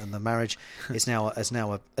out and the marriage. It's now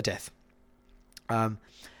a death.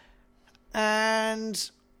 And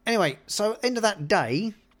anyway, so end of that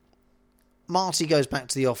day, Marty goes back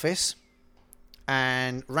to the office,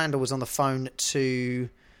 and Randall was on the phone to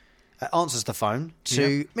answers the phone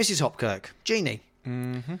to Mrs. Hopkirk, Jeannie,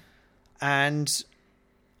 and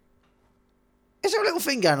is there a little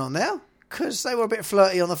thing going on there? Because they were a bit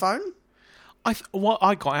flirty on the phone. What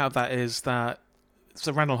I got out of that is that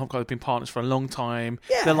Randall and Hopkirk have been partners for a long time.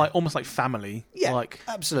 Yeah. They're like almost like family. Yeah, like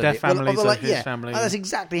absolutely. Their families are his family. That's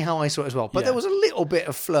exactly how I saw it as well. But there was a little bit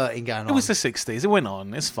of flirting going on. It was the 60s. It went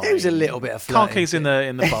on. It's fine. It was a little bit of flirting. Car keys in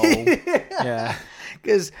the bowl. Yeah.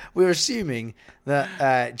 Because we're assuming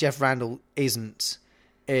that Jeff Randall isn't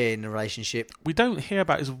in a relationship. We don't hear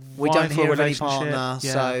about his wife We don't hear or of any relationship. partner,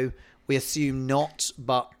 so we assume not,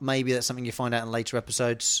 but maybe that's something you find out in later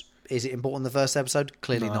episodes. Is it important in the first episode?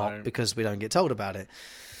 Clearly not, because we don't get told about it.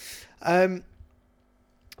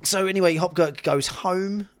 So anyway, Hopkirk goes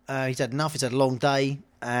home. He's had enough. He's had a long day,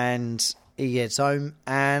 and he heads home.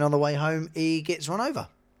 And on the way home, he gets run over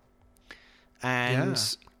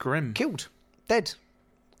and grim, killed, dead,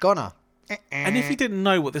 goner. And if you didn't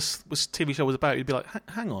know what this TV show was about, you'd be like,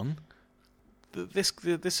 "Hang on, this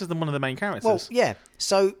is one of the main characters." Well, yeah.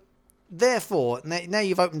 So therefore, now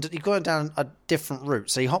you've gone down a different route.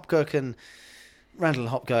 See, Hopkirk and Randall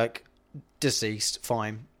and Hopkirk deceased.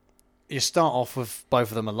 Fine. You start off with both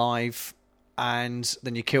of them alive, and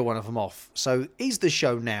then you kill one of them off. So is the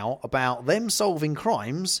show now about them solving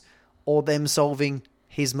crimes or them solving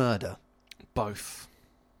his murder? Both.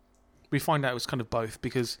 We find out it's kind of both,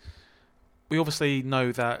 because we obviously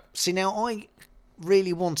know that... See, now I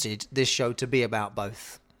really wanted this show to be about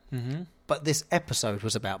both. Mm-hmm. But this episode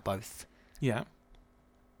was about both. Yeah.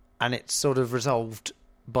 And it's sort of resolved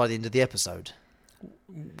by the end of the episode.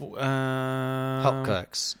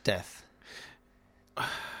 Hopkirk's death.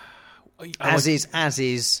 As is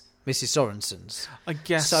Mrs. Sorensen's. I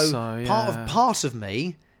guess so, yeah. Part of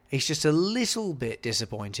me is just a little bit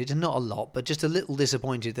disappointed, and not a lot, but just a little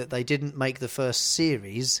disappointed that they didn't make the first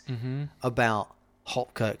series about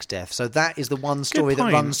Hopkirk's death. So that is the one story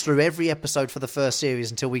that runs through every episode for the first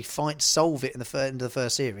series until we solve it in the end of the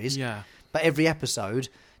first series. Yeah. But every episode,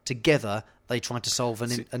 together, they try to solve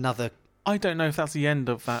another... I don't know if that's the end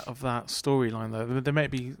of that storyline, though. There may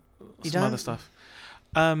be some other stuff.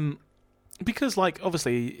 Because, like,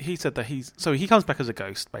 obviously, he said that he comes back as a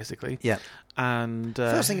ghost, basically. Yeah. And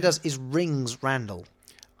first thing he does is rings Randall.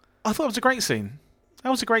 I thought it was a great scene. That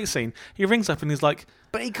was a great scene. He rings up and he's like,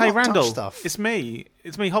 but he can't "Hey, Randall, touch stuff. It's me,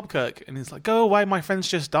 Hopkirk." And he's like, "Go away, my friend's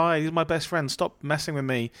just died. He's my best friend. Stop messing with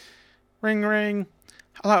me." Ring, ring.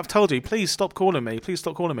 I've told you, please stop calling me. Please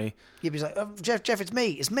stop calling me. Yeah, but he's like, Jeff, it's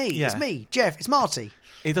me. It's me. Yeah. It's me. Jeff, it's Marty.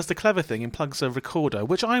 He does the clever thing and plugs a recorder,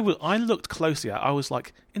 which I looked closely at. I was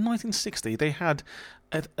like, in 1960, they had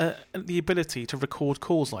the ability to record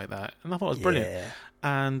calls like that. And I thought it was brilliant.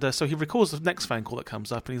 And so he records the next phone call that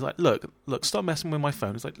comes up, and he's like, look, stop messing with my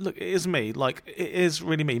phone. He's like, look, it is me. Like, it is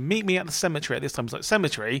really me. Meet me at the cemetery at this time. He's like,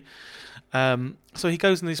 cemetery? So he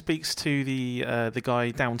goes and he speaks to the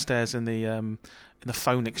guy downstairs in the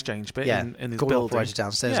phone exchange bit in his building. Operator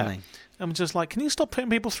downstairs, isn't he? I'm just like, can you stop putting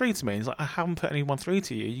people through to me? He's like, I haven't put anyone through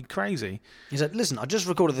to you. You crazy? He's like, listen, I just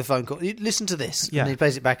recorded the phone call. Listen to this. Yeah. And he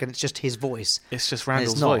plays it back, and it's just his voice. It's just And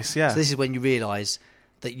Randall's it's not. voice, yeah. So this is when you realise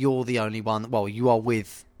that you're the only one. Well, you are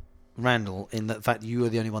with Randall in the fact that you are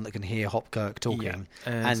the only one that can hear Hopkirk talking, Yeah,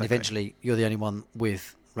 and exactly. eventually you're the only one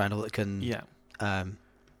with Randall that can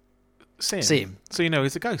see him. So you know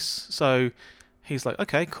he's a ghost. So he's like,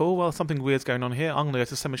 okay, cool. Well, something weird's going on here. I'm going to go to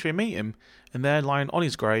the cemetery and meet him. And there, lying on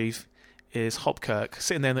his grave, is Hopkirk,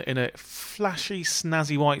 sitting there in a flashy,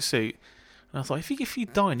 snazzy white suit. And I thought, if you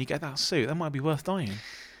die and you get that suit, that might be worth dying.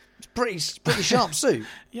 It's pretty sharp suit.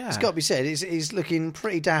 Yeah, It's got to be said. He's looking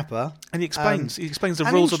pretty dapper. And he explains the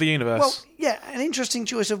and rules of the universe. Well, yeah, an interesting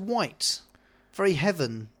choice of white. Very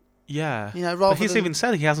heaven. Yeah, You know, but he's even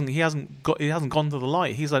said he hasn't gone to the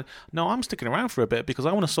light. He's like, no, I'm sticking around for a bit because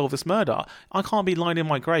I want to solve this murder. I can't be lying in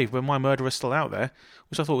my grave when my murderer's still out there,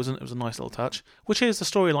 which I thought was a nice little touch. Which is the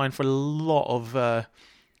storyline for a lot of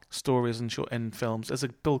stories and films. There's a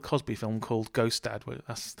Bill Cosby film called Ghost Dad, where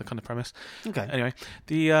that's the kind of premise. Okay. Anyway,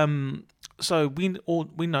 so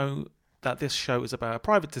we know that this show is about a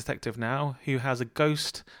private detective now who has a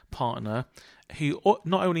ghost partner who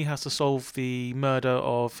not only has to solve the murder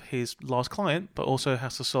of his last client, but also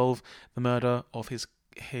has to solve the murder of his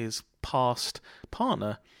past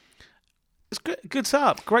partner. It's good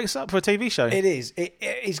setup, great setup for a TV show. It is.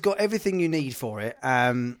 It's got everything you need for it.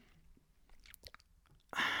 The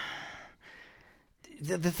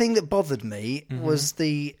thing that bothered me was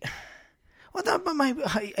it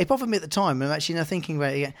bothered me at the time. I'm actually now thinking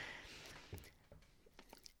about it again.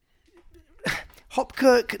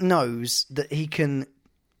 Hopkirk knows that he can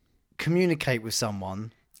communicate with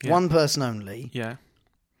someone, one person only,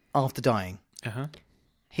 after dying. Uh-huh.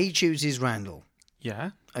 He chooses Randall. Yeah.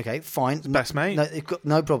 Okay, fine. Best mate. No, they've got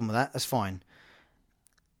no problem with that. That's fine.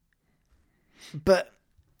 But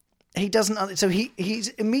he doesn't. So he's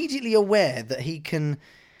immediately aware that he can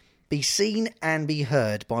be seen and be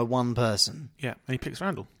heard by one person. Yeah, and he picks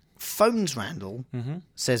Randall. Phones Randall,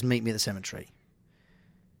 says, meet me at the cemetery.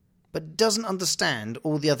 But doesn't understand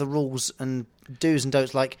all the other rules and do's and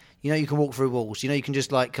don'ts, like, you can walk through walls. You can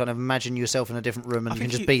just, like, kind of imagine yourself in a different room and you can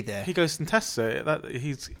just be there. He goes and tests it.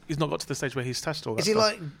 He's not got to the stage where he's tested all that Is he,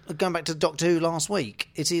 stuff. like, going back to Doctor Who last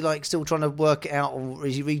week? Is he, like, still trying to work it out, or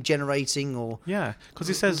is he regenerating, or... Yeah, because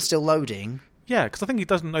he says... Still loading? Yeah, because I think he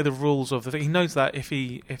doesn't know the rules of the thing. He knows that if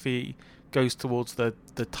he goes towards the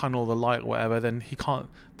tunnel, the light, or whatever, then he can't...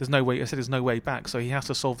 There's no way back, so he has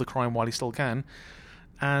to solve the crime while he still can.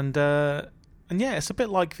 And yeah, it's a bit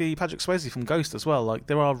like the Patrick Swayze from Ghost as well. Like,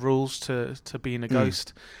 there are rules to being a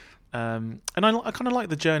ghost. And I kind of like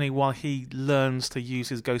the journey while he learns to use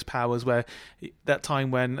his ghost powers, where that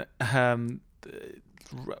time when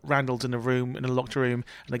Randall's in a locked room,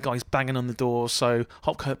 and the guy's banging on the door, so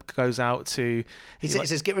Hopkirk goes out to... He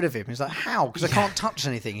says, get rid of him. He's like, how? Because I can't touch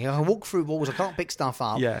anything. I walk through walls, I can't pick stuff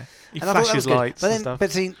up. Yeah, he and flashes lights and stuff.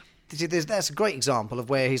 But see, that's a great example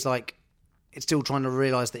of where he's like, it's still trying to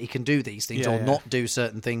realise that he can do these things, not do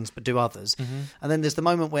certain things but do others. And then there's the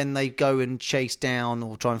moment when they go and chase down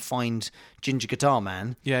or try and find Ginger Guitar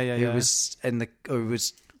Man. Who was in the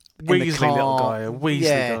Weasley car. little guy, a Weasley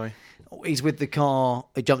guy. He's with the car.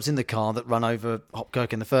 He jumps in the car that run over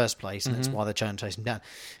Hopkirk in the first place, and that's why they're trying to chase him down.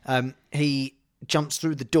 He jumps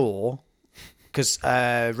through the door because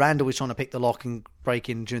Randall is trying to pick the lock and break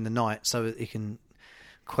in during the night so that he can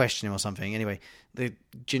question him or something. Anyway, the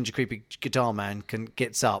ginger creepy guitar man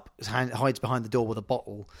gets up, hides behind the door with a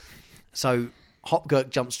bottle. So Hopkirk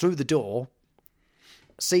jumps through the door,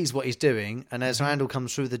 sees what he's doing, and as Randall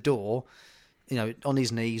comes through the door, on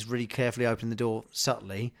his knees, really carefully opening the door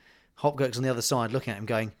subtly, Hopkirk's on the other side looking at him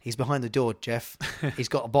going, he's behind the door, Jeff. He's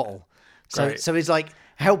got a bottle. So he's like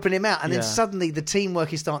helping him out, and then suddenly the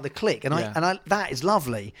teamwork is starting to click, and I that is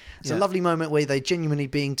lovely. It's a lovely moment where they're genuinely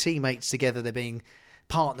being teammates together. They're being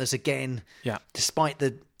partners again, despite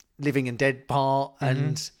the living and dead part,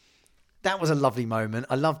 and that was a lovely moment.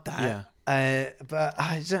 I loved that. But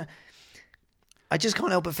I just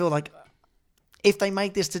can't help but feel like if they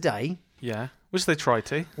made this today, which they tried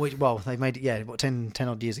to, they made it 10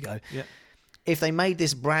 odd years ago. If they made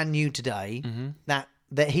this brand new today,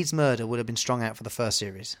 that his murder would have been strung out for the first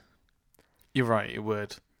series. You're right, it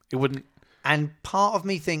wouldn't. And part of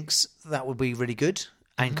me thinks that would be really good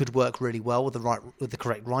and could work really well with the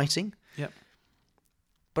correct writing.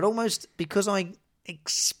 But almost because I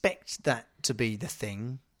expect that to be the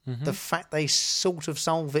thing, the fact they sort of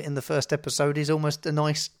solve it in the first episode is almost a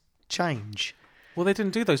nice change. Well, they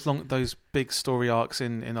didn't do those big story arcs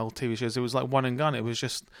in old TV shows. It was like one and done. It was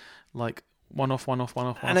just like one off.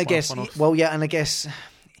 And I guess,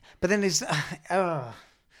 but then there's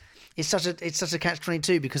it's such a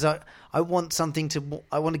catch-22 because I want something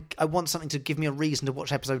to give me a reason to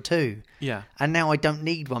watch episode 2. Yeah. And now I don't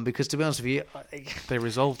need one because, to be honest with you, they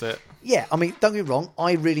resolved it. Yeah, I mean, don't get me wrong,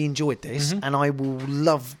 I really enjoyed this, and I will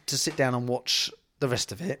love to sit down and watch the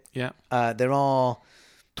rest of it. Yeah. There are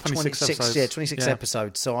 26 episodes. Yeah, 26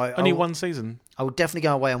 episodes. So only one season. I will definitely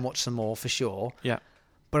go away and watch some more for sure. Yeah.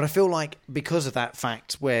 But I feel like because of that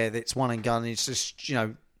fact where it's one and done, it's just,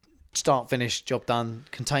 start, finish, job done,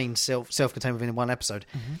 contained, self-contained within one episode,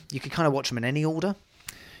 you can kind of watch them in any order.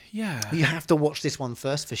 Yeah. You have to watch this one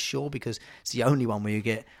first for sure because it's the only one where you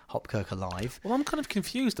get HOPKIRK alive. Well, I'm kind of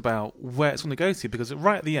confused about where it's going to go to because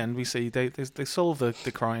right at the end we see they solve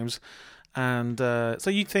the crimes, and so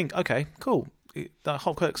you'd think, okay, cool, that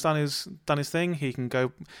HOPKIRK's done his thing. He can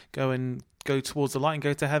go towards the light and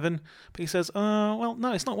go to heaven. But he says, well,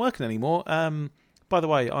 no, it's not working anymore. By the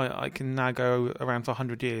way, I can now go around for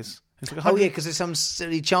 100 years. Like oh yeah, because there's some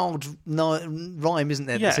silly child rhyme, isn't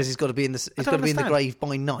there? That says he's got to be in the grave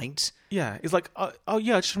by night. Yeah, it's like, oh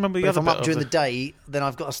yeah, I just remember the but other. If I'm up during the day, then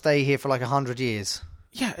I've got to stay here for like 100 years.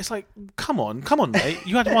 Yeah, it's like, come on, mate.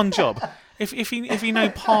 You had one job. If you know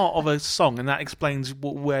part of a song and that explains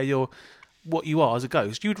what you are as a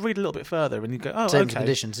ghost, you'd read a little bit further and you'd go, oh, terms okay. and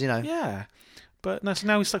conditions, Yeah, but no. So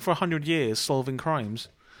now he's stuck for 100 years solving crimes.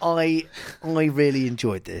 I really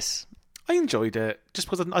enjoyed this. I enjoyed it just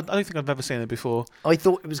because I don't think I've ever seen it before. I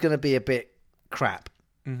thought it was going to be a bit crap.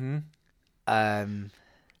 Mm-hmm.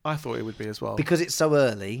 I thought it would be as well because it's so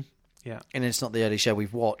early. Yeah, and it's not the early show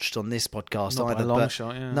we've watched on this podcast not either. By a long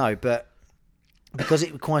shot, yeah. No, but because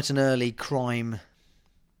it was quite an early crime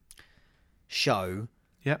show.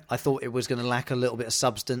 Yeah, I thought it was going to lack a little bit of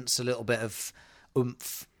substance, a little bit of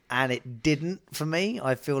oomph, and it didn't for me.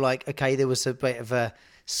 I feel like, okay, there was a bit of a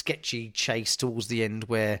sketchy chase towards the end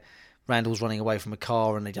where Randall's running away from a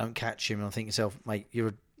car and they don't catch him, and I think to yourself, mate, you're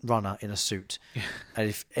a runner in a suit. Yeah. And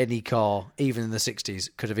if any car, even in the 60s,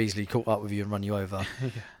 could have easily caught up with you and run you over. Yeah.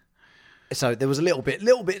 So there was a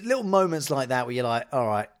little moments like that where you're like, all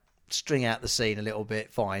right, string out the scene a little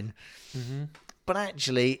bit, fine. Mm-hmm. But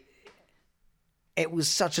actually, it was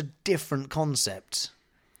such a different concept.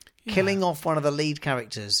 Yeah. Killing off one of the lead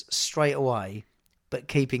characters straight away, but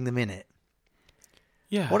keeping them in it.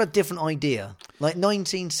 Yeah. What a different idea. Like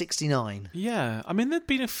 1969. Yeah. I mean, there'd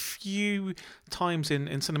been a few times in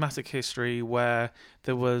cinematic history where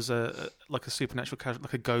there was a supernatural character,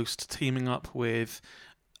 like a ghost teaming up with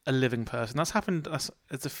a living person. That's happened.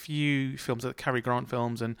 There's a few films, like Cary Grant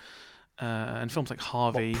films and films like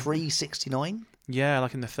Harvey. What, pre-69? Yeah,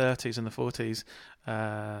 like in the 30s and the 40s.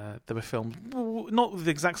 There were films, not with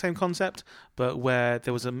the exact same concept, but where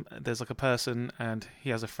there's like a person and he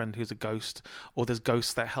has a friend who's a ghost, or there's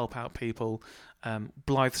ghosts that help out people.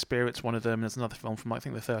 Blithe Spirit's one of them. There's another film from I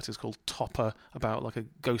think the 30s called Topper about like a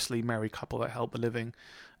ghostly married couple that help the living.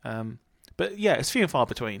 But yeah, it's few and far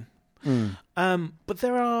between. But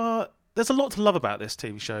there's a lot to love about this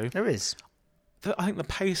TV show. There is. I think the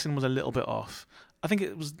pacing was a little bit off. I think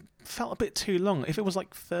felt a bit too long. If it was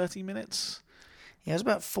like 30 minutes. Yeah, it was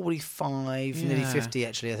about 45, nearly 50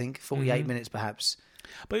 actually, I think. 48 minutes perhaps.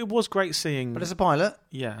 But it was great seeing... But it's a pilot.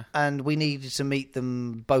 Yeah. And we needed to meet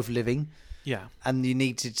them both living. Yeah. And you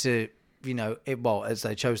needed to, as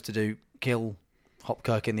they chose to do, kill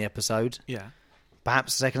HOPKIRK in the episode. Yeah.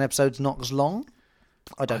 Perhaps the second episode's not as long.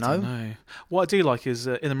 I don't know. What I do like is,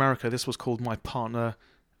 in America, this was called My Partner,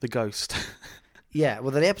 the Ghost. Yeah,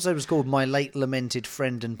 well, the episode was called My Late Lamented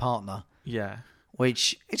Friend and Partner. Yeah.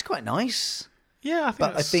 Which, it's quite nice. Yeah,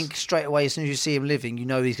 I think straight away, as soon as you see him living, you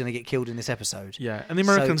know he's going to get killed in this episode. Yeah, and the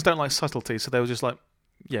Americans don't like subtlety, so they were just like,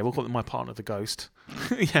 yeah, we'll call it My Partner, the Ghost.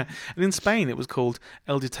 Yeah, and in Spain it was called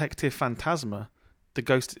El Detective Fantasma,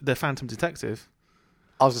 the Phantom Detective.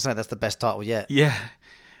 I was going to say that's the best title yet. Yeah.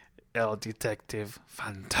 El Detective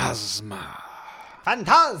Fantasma.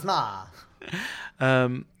 Fantasma!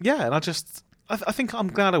 Yeah, and I think I'm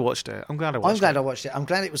glad I watched it. I'm glad I watched it. I'm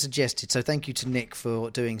glad it was suggested. So thank you to Nick for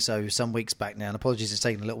doing so some weeks back now. And apologies, it's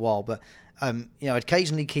taken a little while, but I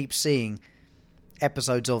occasionally keep seeing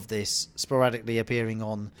episodes of this sporadically appearing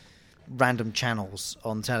on random channels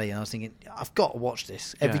on telly, and I was thinking, I've got to watch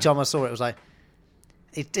this. Every time I saw it, I was like,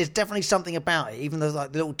 there's definitely something about it. Even though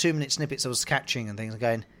like the little 2-minute snippets I was catching and things, I'm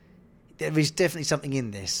going, there is definitely something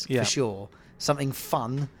in this for sure. Something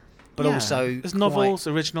fun, but also there's novels,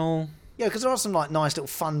 original. Yeah, because there are some like nice little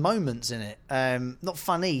fun moments in it. Not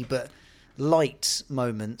funny, but light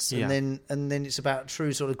moments. Yeah. And then it's about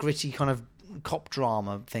true sort of gritty kind of cop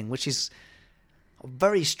drama thing, which is a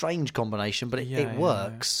very strange combination, but it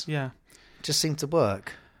works. Yeah. It just seemed to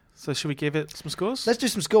work. So should we give it some scores? Let's do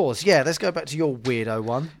some scores. Yeah, let's go back to your weirdo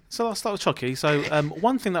one. So I'll start with Chocky. So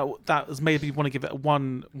one thing that has made me want to give it a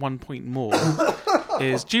one point more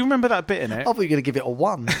is, do you remember that bit in it? I thought you were going to give it a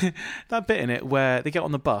 1. That bit in it where they get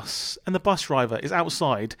on the bus and the bus driver is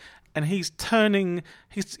outside and he's turning.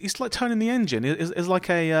 He's like turning the engine. It's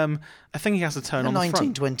like a thing he has to turn on the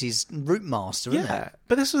front. 1920s route master, isn't it?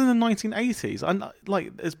 But this was in the 1980s, and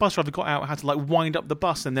like his bus driver got out, had to like wind up the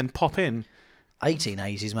bus and then pop in.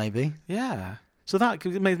 1880s, maybe. Yeah. So that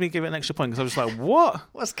made me give it an extra point because I was like, "What?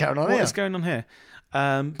 What's going on here? What is going on here?"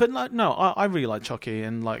 But like, no, I really like Chocky,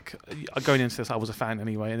 and like going into this, I was a fan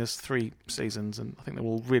anyway. And there's 3 seasons, and I think they're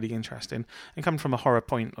all really interesting. And coming from a horror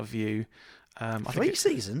point of view, I 3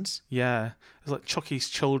 seasons? Yeah, there's like Chocky's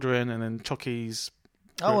children, and then Chocky's.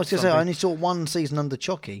 Oh, I was going to say, I only saw 1 season under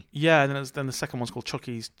Chocky. Yeah, and then the second one's called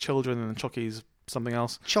Chocky's Children, and then Chocky's something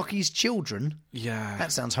else. Chocky's Children? Yeah,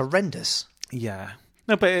 that sounds horrendous. Yeah,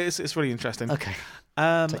 no, but it's really interesting. Okay,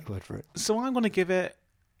 take your word for it. So I'm going to give it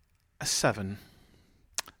a 7.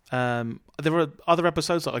 There were other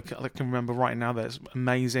episodes that I can remember right now that's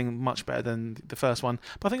amazing, much better than the first one.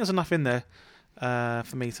 But I think there's enough in there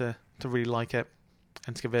for me to really like it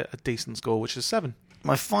and to give it a decent score, which is 7.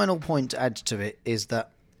 My final point to add to it is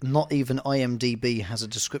that not even IMDb has a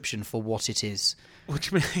description for what it is. What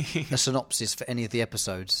do you mean? A synopsis for any of the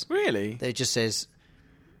episodes. Really? It just says,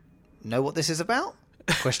 know what this is about?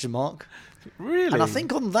 Question mark. Really? And I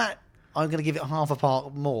think on that, I'm going to give it half a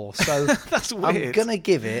part more. So that's weird. I'm going to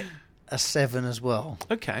give it a 7 as well.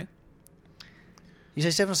 Okay. You say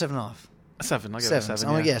 7 or 7.5? A 7. I give it a 7.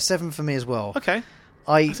 Oh, yeah, 7 for me as well. Okay.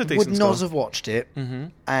 I would not score. have watched it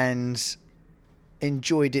and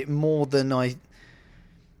enjoyed it more than I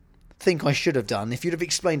think I should have done. If you'd have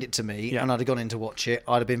explained it to me and I'd have gone in to watch it,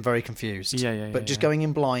 I'd have been very confused. But just going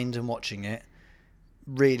in blind and watching it,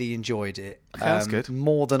 really enjoyed it. Okay, that's good.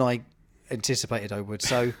 More than I anticipated I would.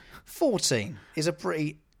 So 14 is a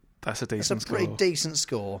pretty... That's a decent score. Pretty decent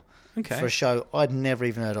score for a show I'd never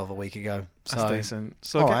even heard of a week ago. That's decent.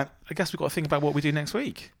 So I guess we've got to think about what we do next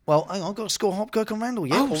week. Well, hang on, I've got to score Hopkirk and Randall.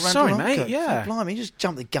 Yeah, oh, sorry, mate. Hopkirk. Yeah. Blimey, just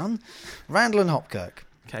jumped the gun. Randall and Hopkirk.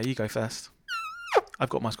 Okay, you go first. I've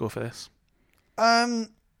got my score for this. I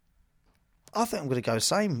think I'm going to go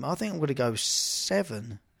same. I think I'm going to go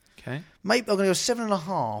 7. Okay. Maybe I'm going to go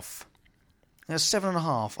 7.5. That's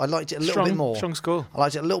 7.5. I liked it a little bit more. Strong score. I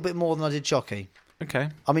liked it a little bit more than I did Chocky. Okay.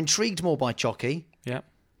 I'm intrigued more by Chocky. Yeah.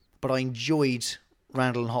 But I enjoyed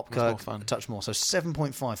Randall and Hopkirk a touch more. So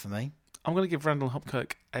 7.5 for me. I'm going to give Randall and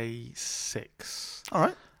Hopkirk a 6. All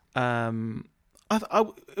right.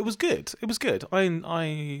 It was good. It was good.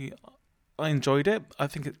 I enjoyed it. I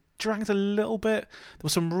think it dragged a little bit. There were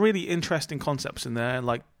some really interesting concepts in there,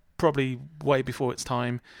 like probably way before its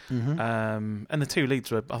time. And the 2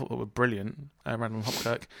 leads I thought were brilliant, Randall and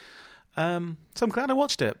Hopkirk. So I'm glad I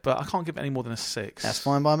watched it, but I can't give it any more than a 6. That's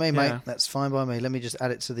fine by me, mate. That's fine by me. Let me just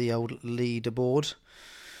add it to the old leaderboard.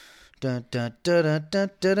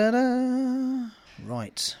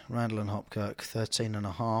 Right, Randall and Hopkirk,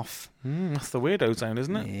 13.5. That's the weirdo zone,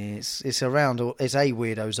 isn't it? It's a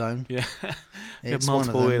weirdo zone. Yeah, it's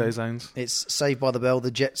multiple weirdo zones. It's Saved by the Bell,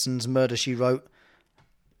 The Jetsons, Murder, She Wrote,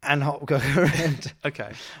 and Hopkirk.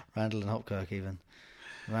 Okay, Randall and Hopkirk even.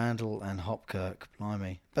 Randall and Hopkirk,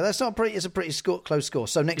 blimey. But that's not pretty. It's a pretty close score.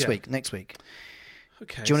 So next week. Okay. Do you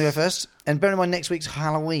want to go first? And bear in mind, next week's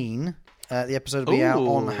Halloween. The episode will be out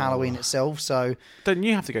on Halloween itself. So don't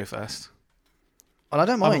you have to go first? Well, I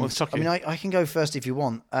don't mind. I mean, I can go first if you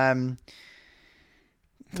want. Something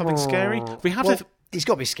scary? We have to. It's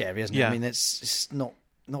got to be scary, hasn't it? Yeah. I mean, it's not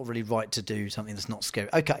really right to do something that's not scary.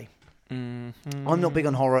 Okay. Mm-hmm. I'm not big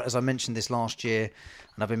on horror, as I mentioned this last year,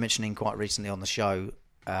 and I've been mentioning quite recently on the show,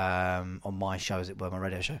 on my show, as it were, my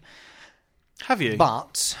radio show. Have you?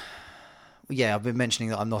 But yeah, I've been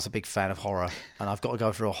mentioning that I'm not a big fan of horror, and I've got to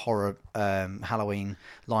go for a horror Halloween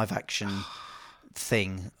live action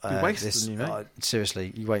thing. You're wasting you, mate.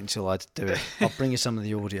 Seriously, you wait until I do it. I'll bring you some of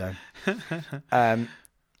the audio.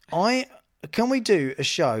 Can we do a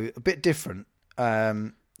show a bit different?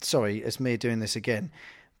 Sorry, it's me doing this again.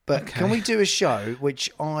 But Can we do a show which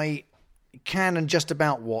I can and just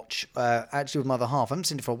about watch, actually with my other half? I haven't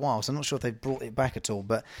seen it for a while, so I'm not sure if they've brought it back at all.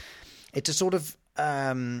 But it's a sort of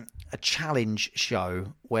a challenge show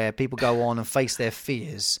where people go on and face their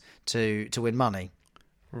fears to win money.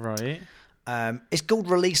 Right. It's called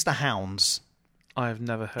Release the Hounds. I've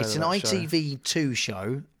never heard it's of that It's an ITV2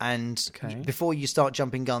 show, and before you start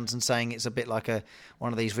jumping guns and saying it's a bit like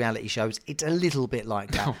one of these reality shows, it's a little bit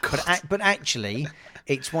like that. But actually,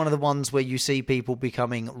 it's one of the ones where you see people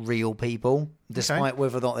becoming real people, despite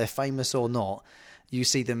whether or not they're famous or not. You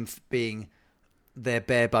see them being their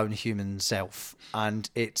bare bone human self, and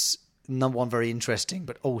it's number one, very interesting,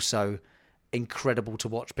 but also incredible to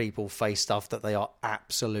watch people face stuff that they are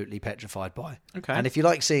absolutely petrified by. Okay. And if you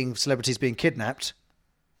like seeing celebrities being kidnapped,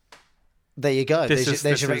 there you go.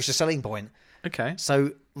 There's your extra selling point. Okay.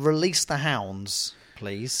 So Release the Hounds,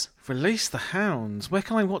 please. Release the Hounds. Where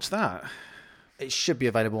can I watch that? It should be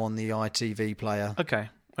available on the ITV player. Okay.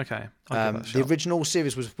 I'll give that a The shot. original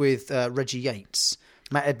series was with Reggie Yates.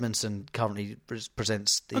 Matt Edmondson currently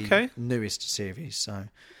presents the newest series. So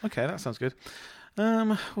Okay, that sounds good.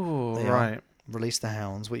 There Right. Release the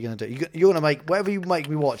Hounds. What are you going to do? You're going to make whatever you make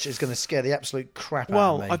me watch is going to scare the absolute crap out of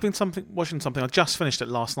Well, me. I've been watching something. I just finished it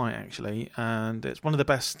last night, actually, and it's one of the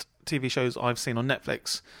best TV shows I've seen on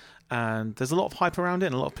Netflix. And there's a lot of hype around it,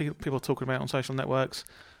 and a lot of people talking about it on social networks.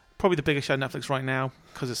 Probably the biggest show on Netflix right now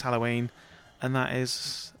because it's Halloween, and that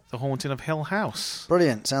is The Haunting of Hill House.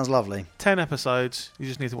 Brilliant. Sounds lovely. 10 episodes. You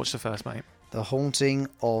just need to watch the first, mate. The Haunting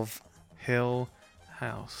of Hill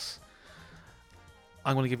House.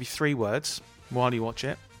 I'm going to give you 3 words while you watch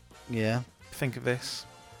it. Yeah. Think of this.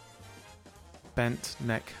 Bent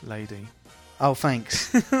neck lady. Oh, thanks.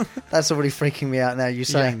 That's already freaking me out now. You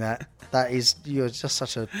saying that. That is, you're just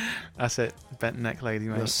such a. That's it. Bent neck lady,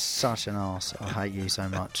 mate. You're such an arse. I hate you so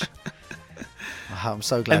much. I'm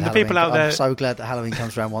so glad. And the people out there, I'm so glad that Halloween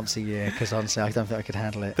comes around once a year because honestly, I don't think I could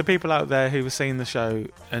handle it. the people out there who have seen the show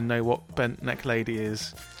and know what bent neck lady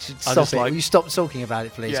is. Stop it. Will you stop talking about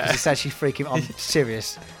it, please? Yeah. Because it's actually freaking. I'm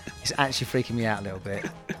serious. It's actually freaking me out a little bit.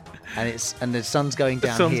 And the sun's going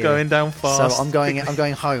down. The sun's here, going down fast. So I'm going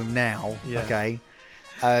home now. Yeah. Okay.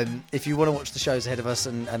 If you want to watch the shows ahead of us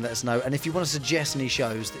and let us know, and if you want to suggest any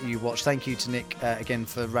shows that you watch, thank you to Nick again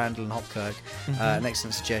for Randall and Hopkirk. An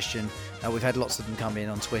excellent suggestion. We've had lots of them come in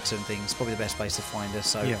on Twitter and things. Probably the best place to find us.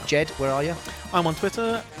 So, Jed, where are you? I'm on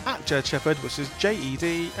Twitter at Jed Shepherd, which is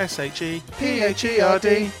JEDSHEPHERD.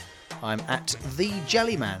 I'm at the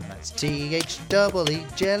Jellyman. That's THEE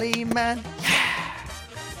Jellyman.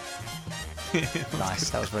 Nice.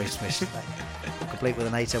 That was very swished. Complete with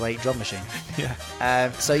an 808 drum machine. Yeah.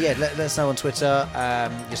 Let us know on Twitter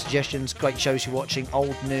your suggestions, great shows you're watching,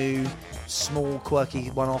 old, new, small, quirky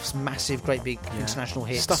one-offs, massive, great big international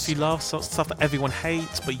hits. Stuff you love, stuff that everyone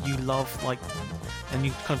hates, but you love, and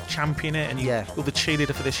you kind of champion it, and you're the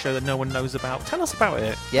cheerleader for this show that no one knows about. Tell us about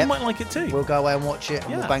it. You might like it too. We'll go away and watch it,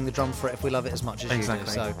 and we'll bang the drum for it if we love it as much as you do.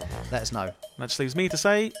 Exactly. So let us know. That just leaves me to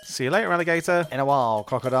say, see you later, alligator. In a while,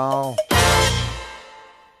 crocodile.